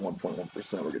 sponsors getting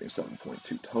 1.1%, we're getting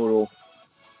 7.2 total,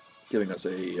 giving us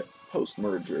a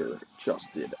post-merger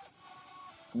adjusted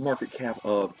market cap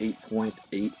of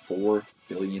 $8.84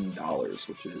 billion,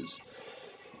 which is,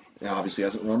 now obviously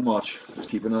hasn't run much. Just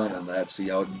keep an eye on that, see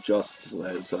how it adjusts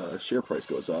as share price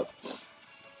goes up.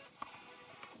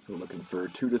 We're looking for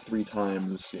 2 to 3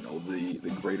 times,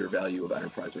 the greater value of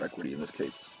enterprise or equity. In this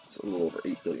case, it's a little over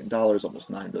 $8 billion, almost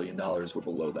 $9 billion. We're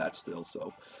below that still,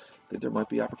 so I think there might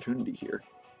be opportunity here.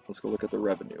 Let's go look at the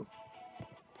revenue.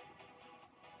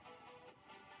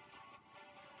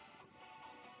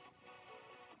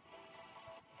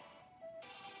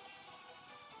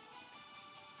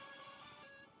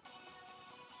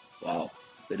 Wow,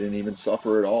 they didn't even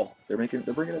suffer at all. They're bringing in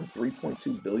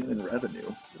 $3.2 billion in revenue.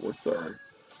 What's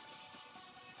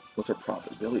our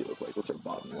profitability look like? What's our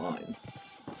bottom line?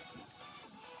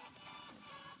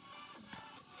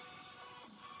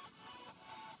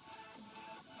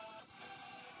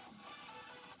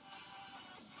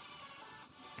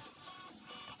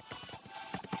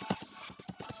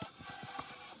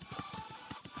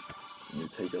 Let me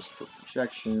take us for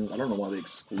projections. I don't know why they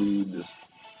exclude this,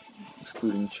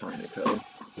 excluding China Co.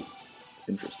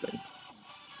 Interesting.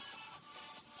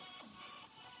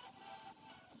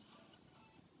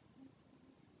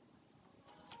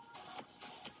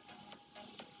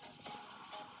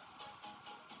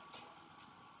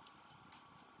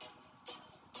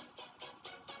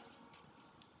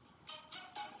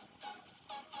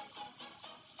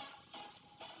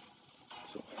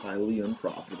 So highly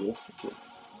unprofitable, that's what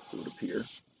it would appear.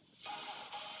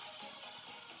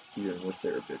 Even with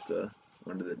their EBITDA,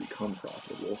 when do they become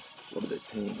profitable? What are they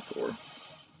paying for?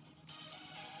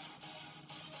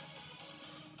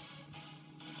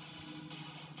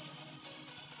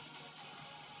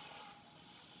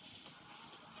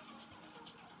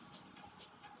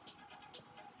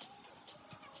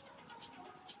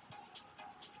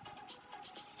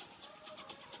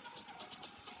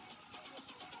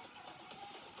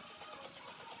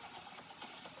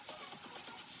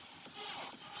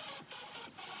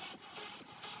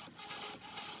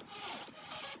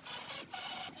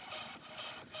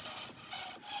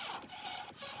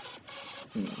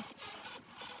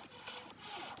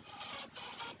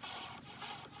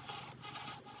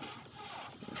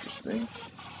 Interesting.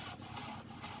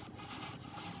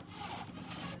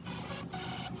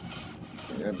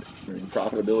 And I mean,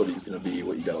 profitability is going to be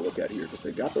what you got to look at here, because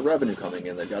they've got the revenue coming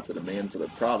in, they've got the demand for the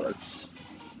products.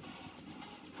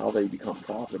 How they become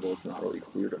profitable, it's not really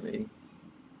clear to me.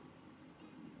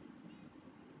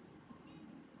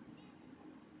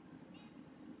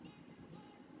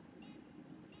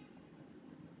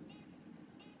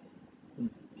 Well,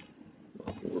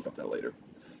 we'll worry about that later.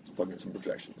 Let's plug in some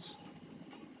projections.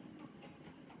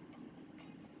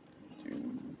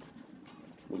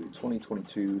 We'll do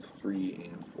 2022, 3,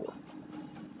 and 4.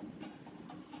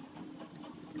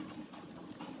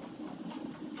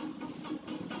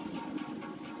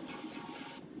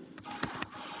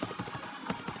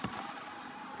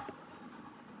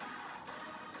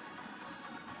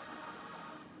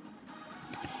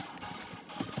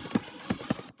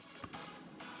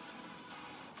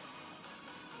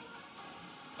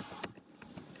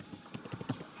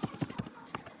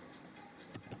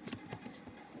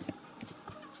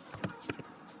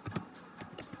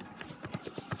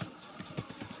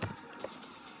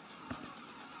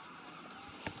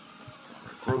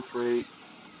 Growth rate,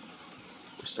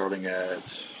 we're starting at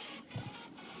see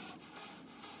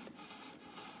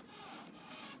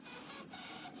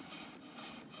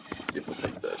if we'll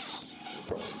take this.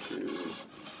 We're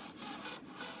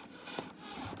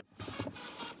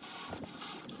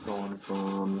going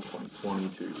from 2020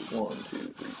 to 1,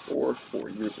 2, 3, 4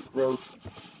 years of growth.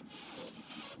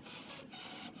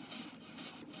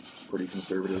 pretty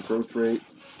conservative growth rate,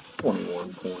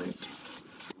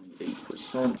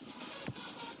 21.38%.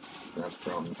 That's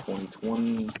from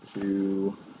 2020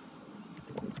 to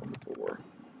 2024.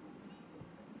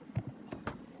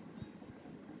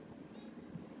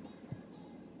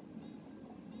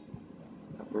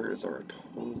 Now, where is our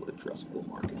total addressable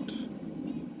market?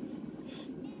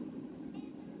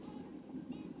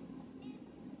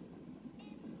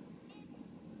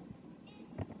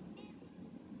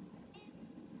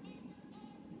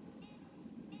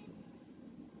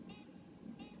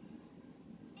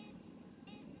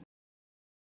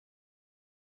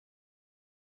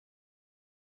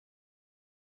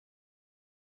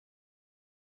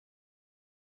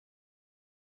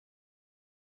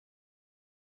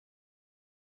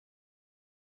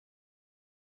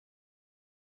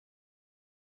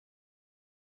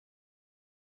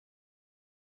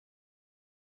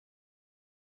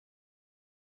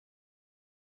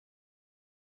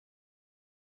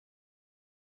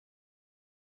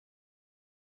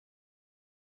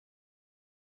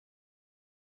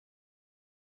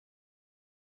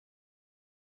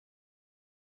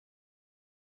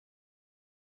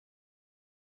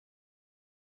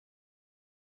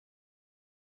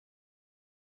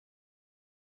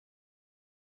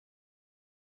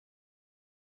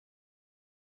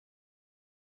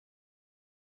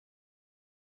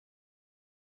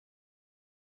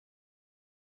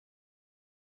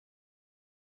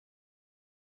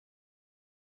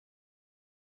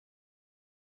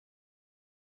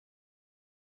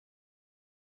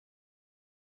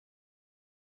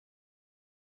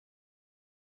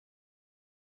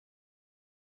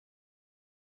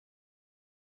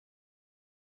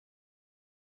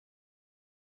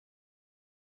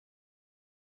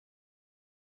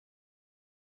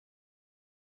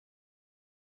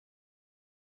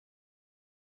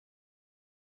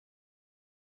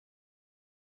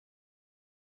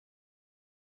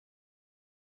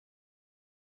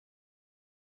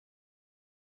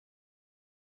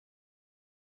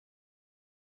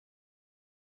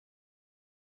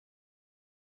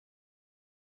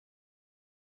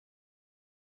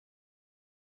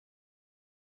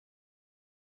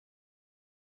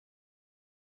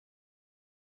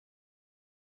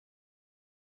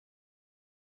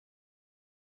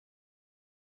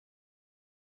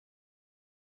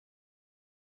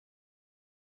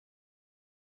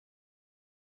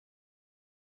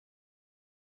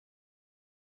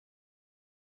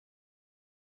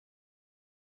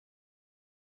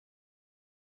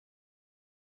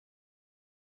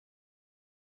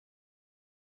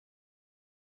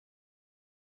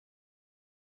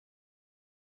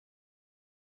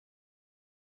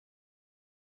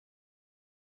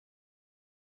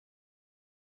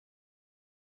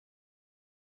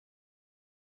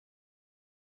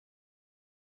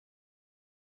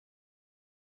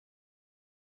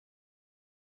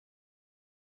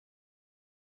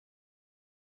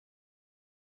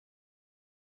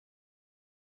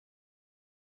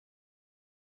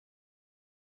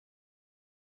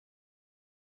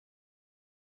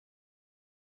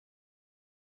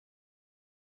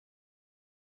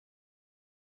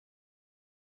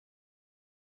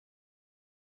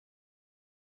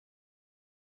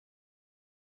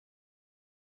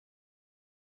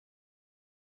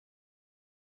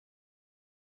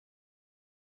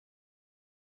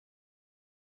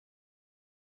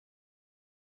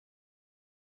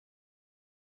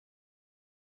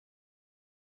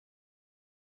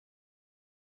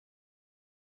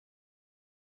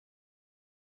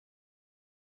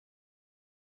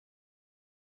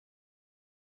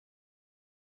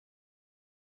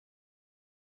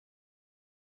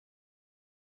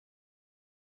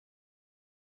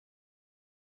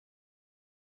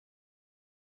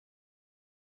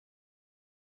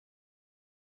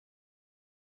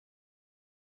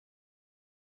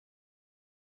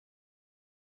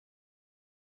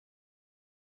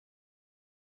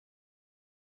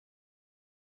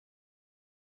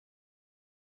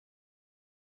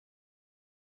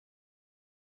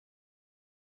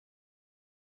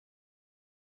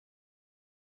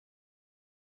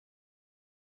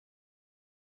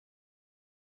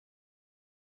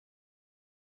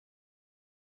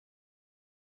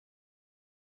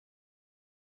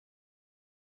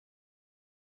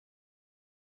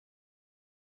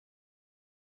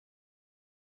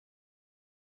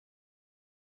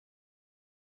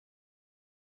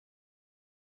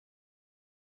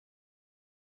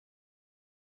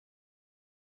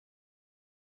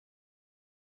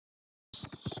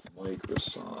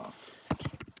 Microsoft,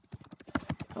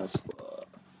 Tesla,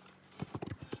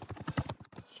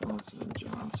 Johnson &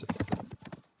 Johnson,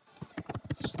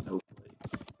 Snowflake,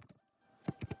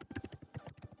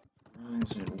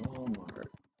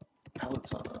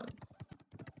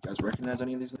 guys recognize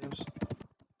any of these names?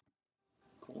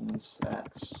 Goldman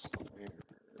Sachs, Square,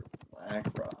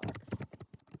 BlackRock,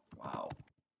 wow,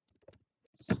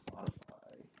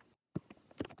 Spotify,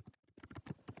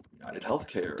 United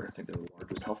Healthcare. I think they're the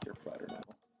largest healthcare provider now.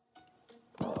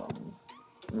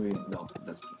 Maybe no,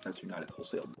 that's United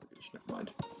Wholesale Mortgage. Never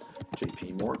mind.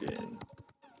 J.P. Morgan,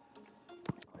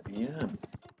 IBM,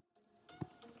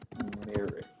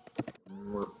 Merrick,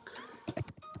 Merck,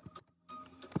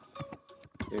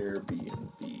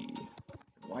 Airbnb.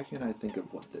 Why can't I think of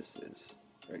what this is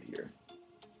right here?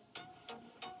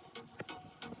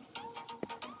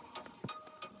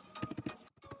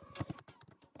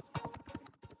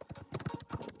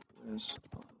 List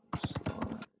on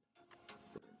slide.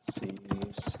 See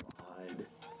slide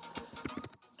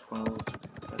 12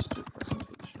 investor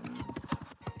presentation.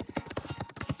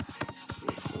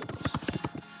 Vehicles.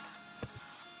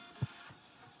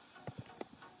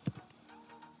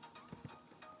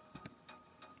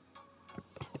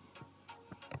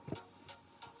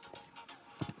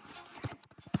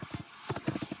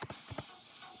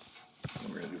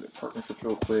 We're going to do the partnerships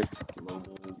real quick.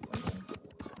 Global landlord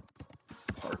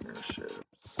partnerships.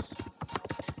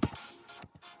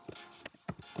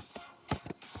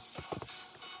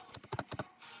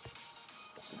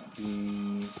 It's going to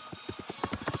be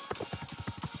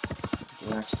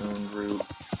Blackstone Group,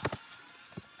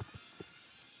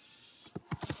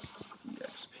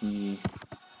 EXP,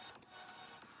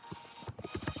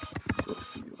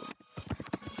 Brookfield,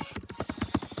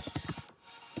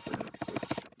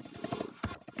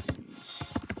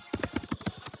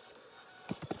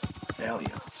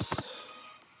 Allianz.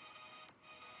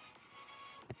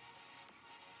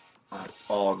 It's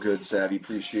all good, Savvy.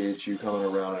 Appreciate you coming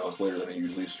around. I know it's later than I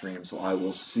usually stream, so I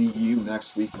will see you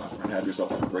next week, my friend. Have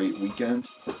yourself a great weekend.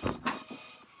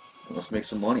 And let's make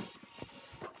some money.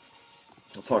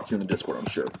 I'll talk to you in the Discord, I'm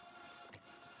sure.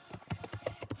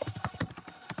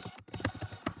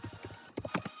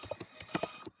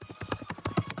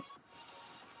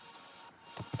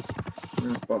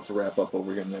 We're about to wrap up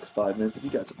over here in the next 5 minutes. If you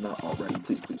guys have not already,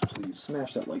 please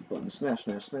smash that like button, smash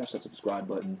that subscribe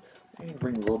button, and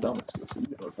ring the little bell next to it so you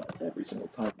get notified every single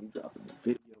time we drop a new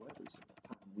video, every single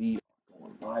time we are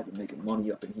going live and making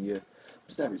money up in here.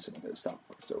 Just every single day the stock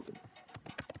market's open.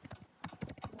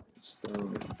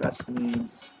 Stone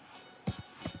Investments,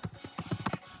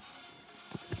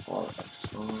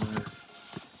 RXR,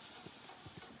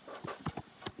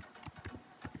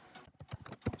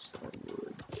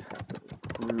 Starwood Capital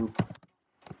Group,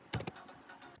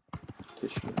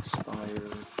 Tissue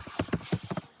Inspire,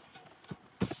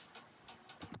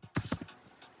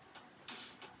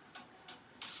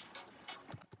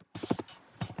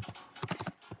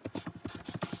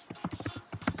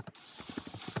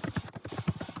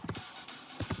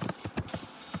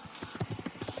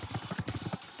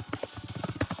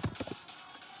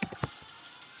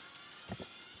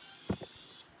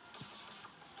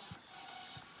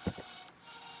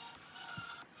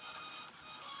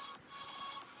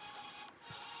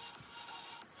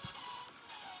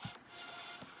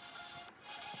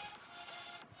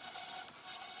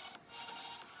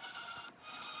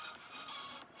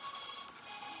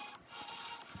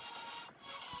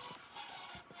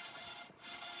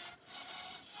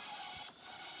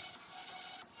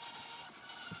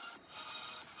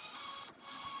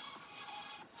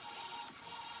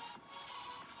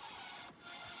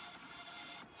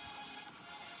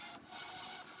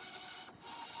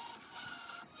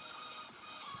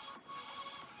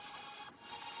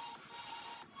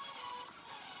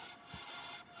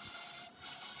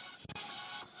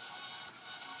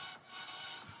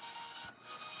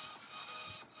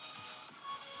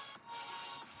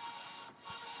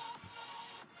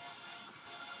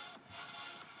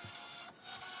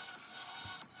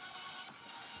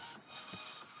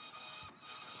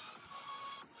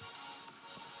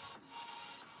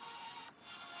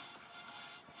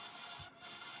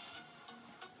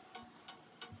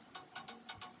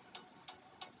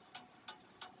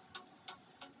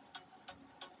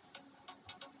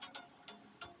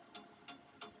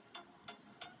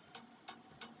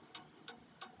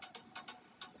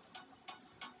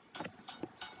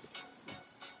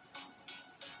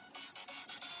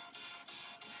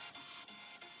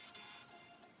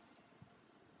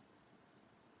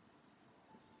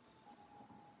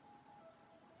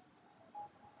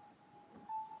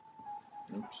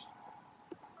 oops.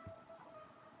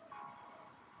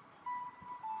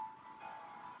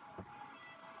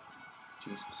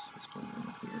 Jesus, what's going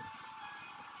on here?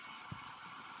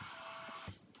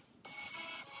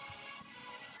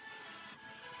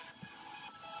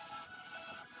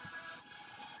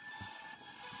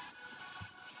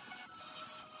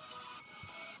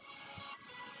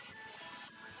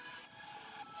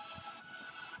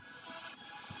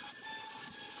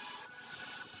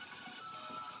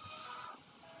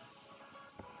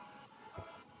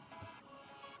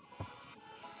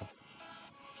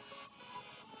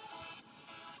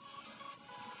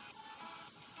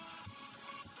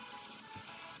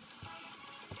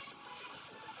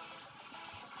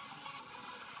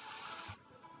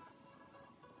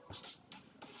 It's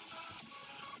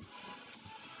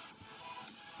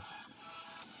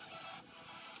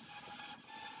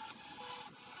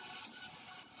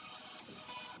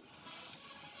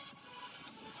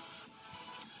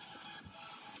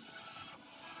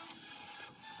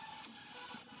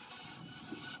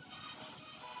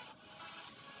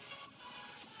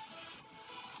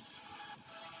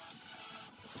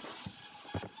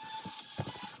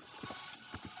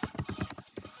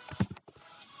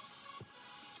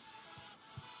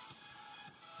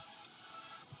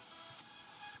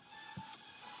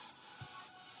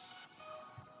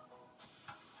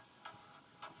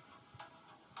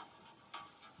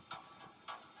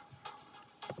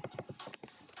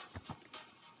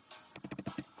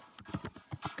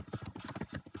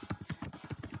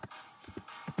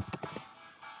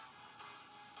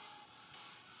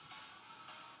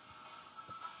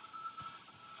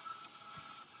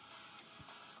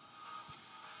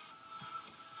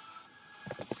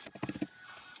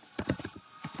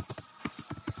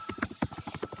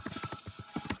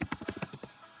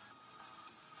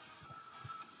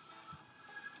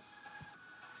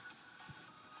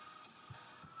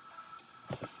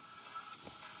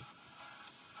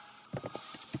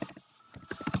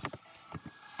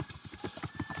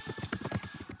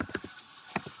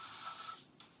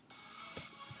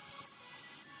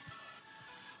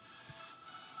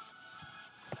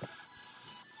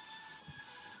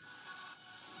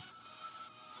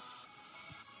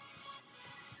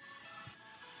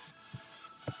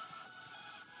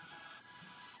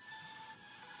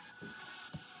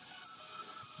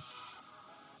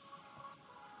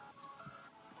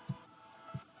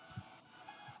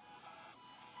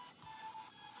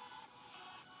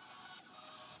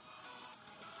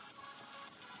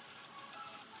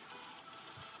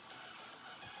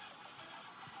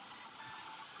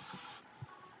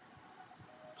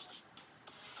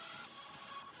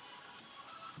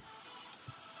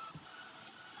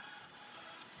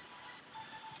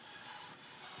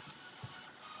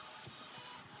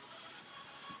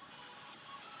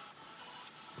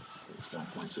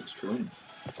 1.6 trillion.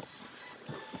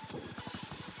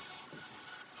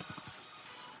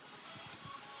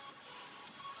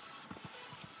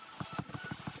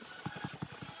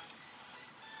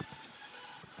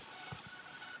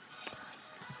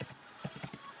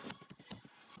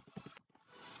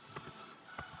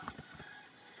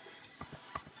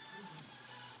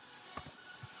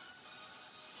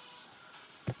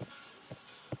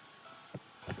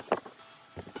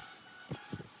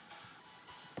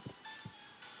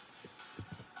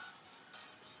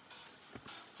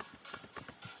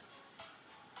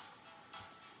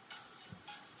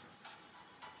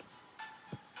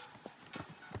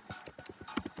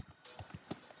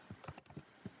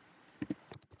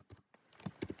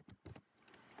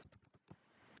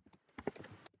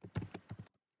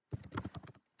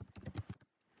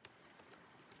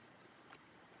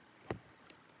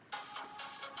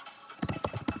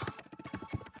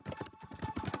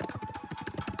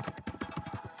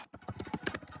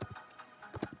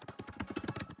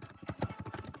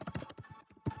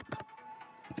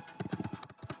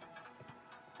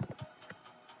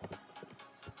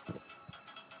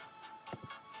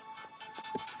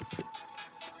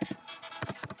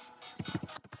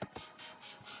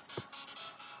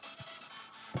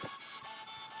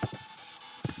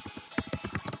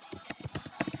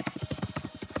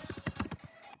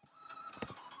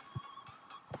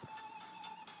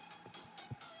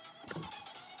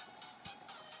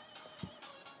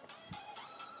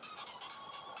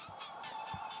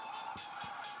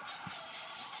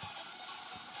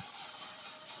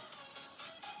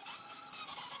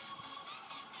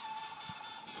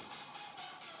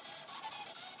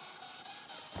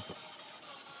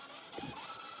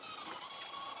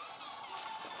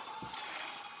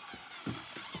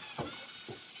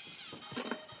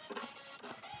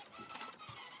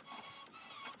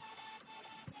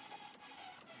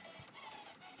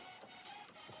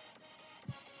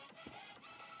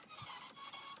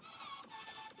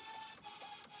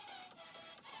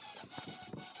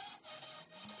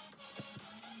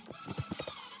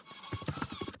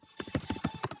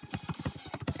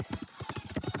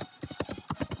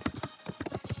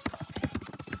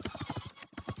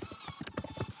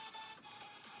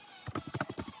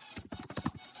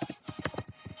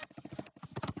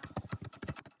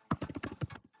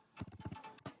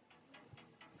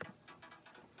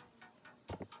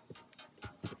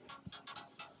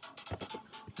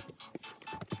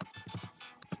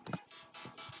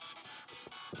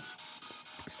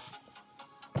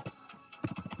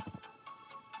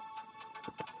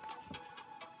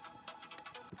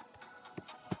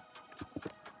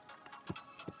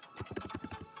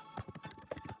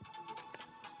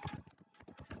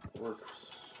 works.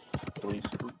 Please.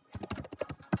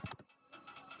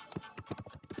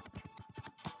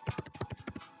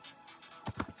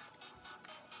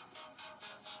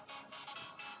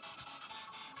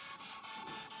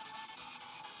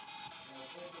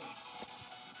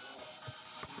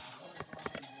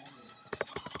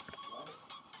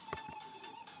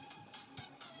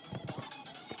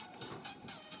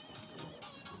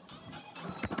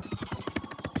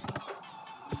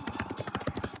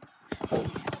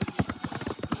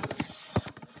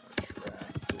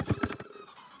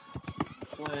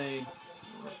 Play.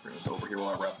 Let's bring this over here while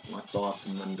I wrap up my thoughts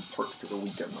and then depart for the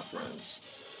weekend, my friends.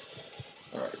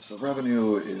 Alright, so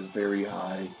revenue is very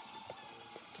high.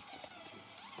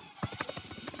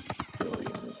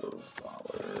 Billions of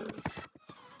dollars.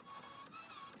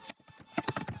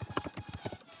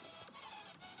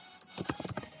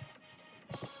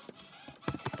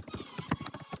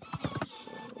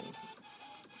 So,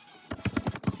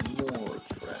 more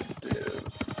attractive.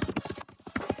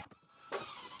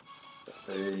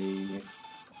 They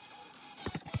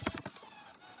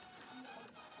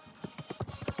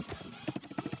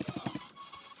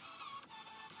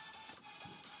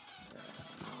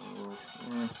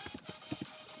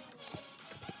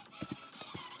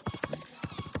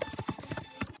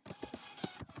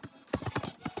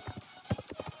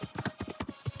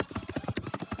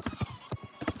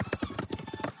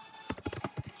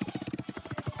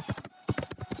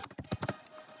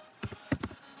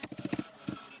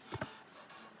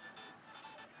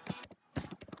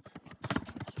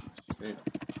scale.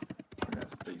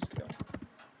 That's the scale.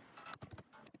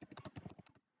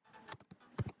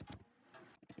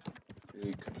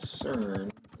 Big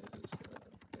concern is that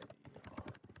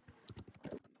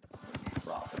they are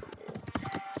profitable,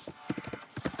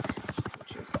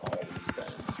 which has always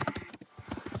been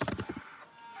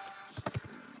the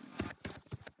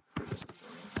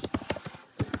criticism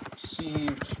they've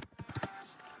received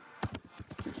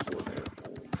before their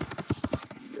old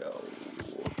CEO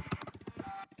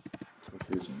took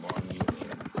his money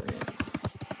and ran.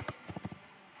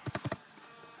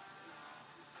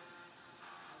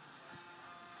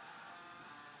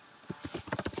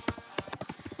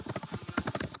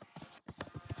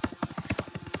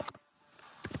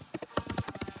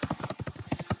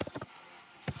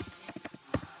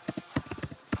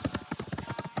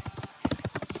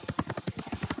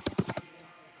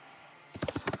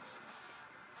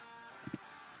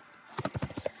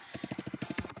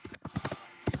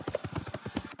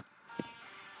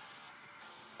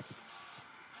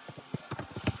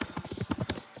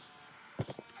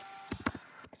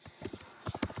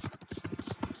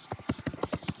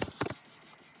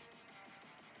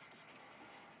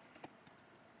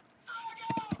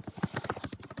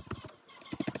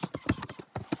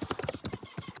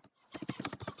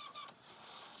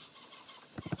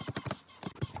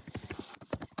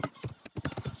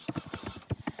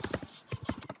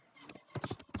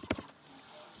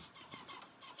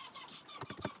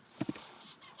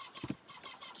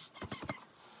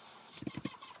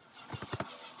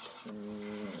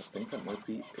 I think that might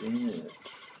be it.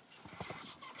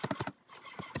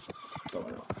 That's all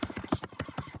I know.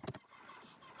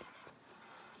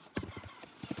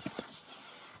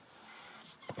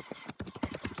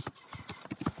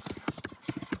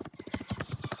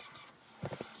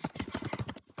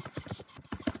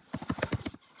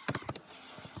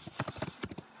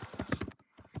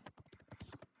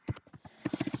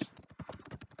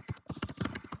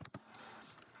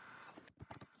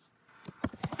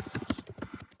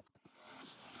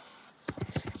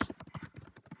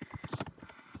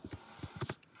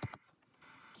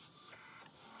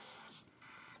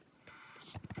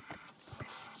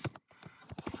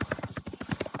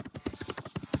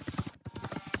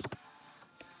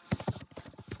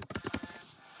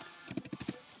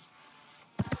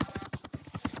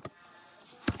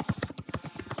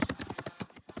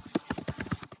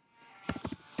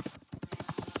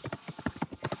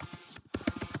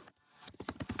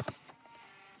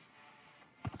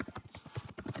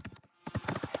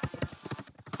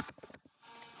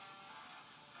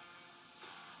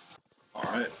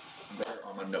 Alright, there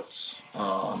are my notes.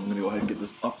 I'm going to go ahead and get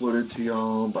this uploaded to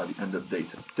y'all by the end of the day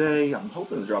today. I'm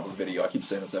hoping to drop a video. I keep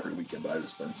saying this every weekend, but I've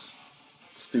just been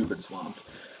stupid swamped.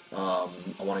 I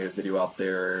want to get a video out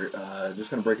there just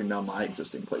kind of breaking down my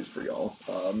existing plays for y'all,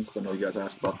 because I know you guys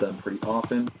ask about them pretty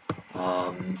often.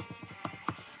 And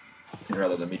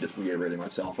rather than me just reiterating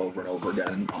myself over and over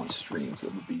again on streams,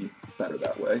 it would be better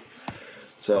that way.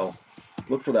 So,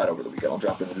 look for that over the weekend. I'll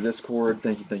drop it into the Discord.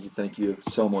 Thank you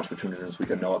so much for tuning in this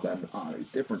week. I know I've been on a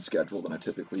different schedule than I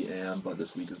typically am, but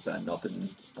this week has been nothing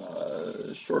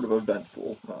short of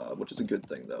eventful, which is a good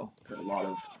thing, though. I've had a lot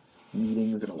of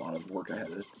meetings and a lot of work I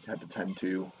had to tend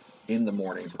to in the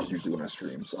mornings, which is usually when I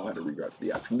stream, so I had to reroute to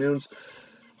the afternoons.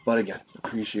 But again,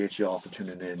 appreciate you all for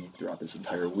tuning in throughout this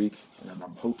entire week, and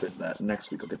I'm hoping that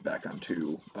next week I'll get back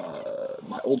onto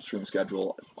my old stream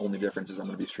schedule. Only difference is I'm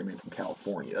going to be streaming from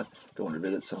California, going to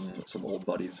visit some old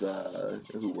buddies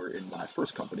who were in my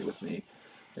first company with me,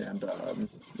 and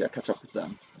yeah, catch up with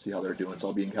them, see how they're doing. So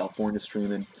I'll be in California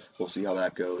streaming. We'll see how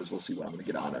that goes. We'll see what I'm going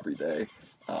to get on every day.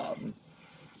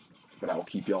 But I will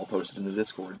keep you all posted in the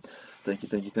Discord. Thank you.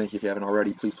 If you haven't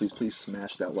already, please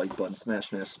smash that like button, smash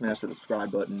that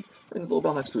subscribe button, ring the little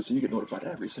bell next to it so you get notified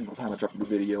every single time I drop a new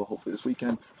video, hopefully this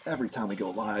weekend, every time we go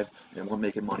live, and we're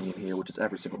making money in here, which is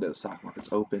every single day the stock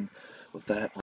market's open. With that,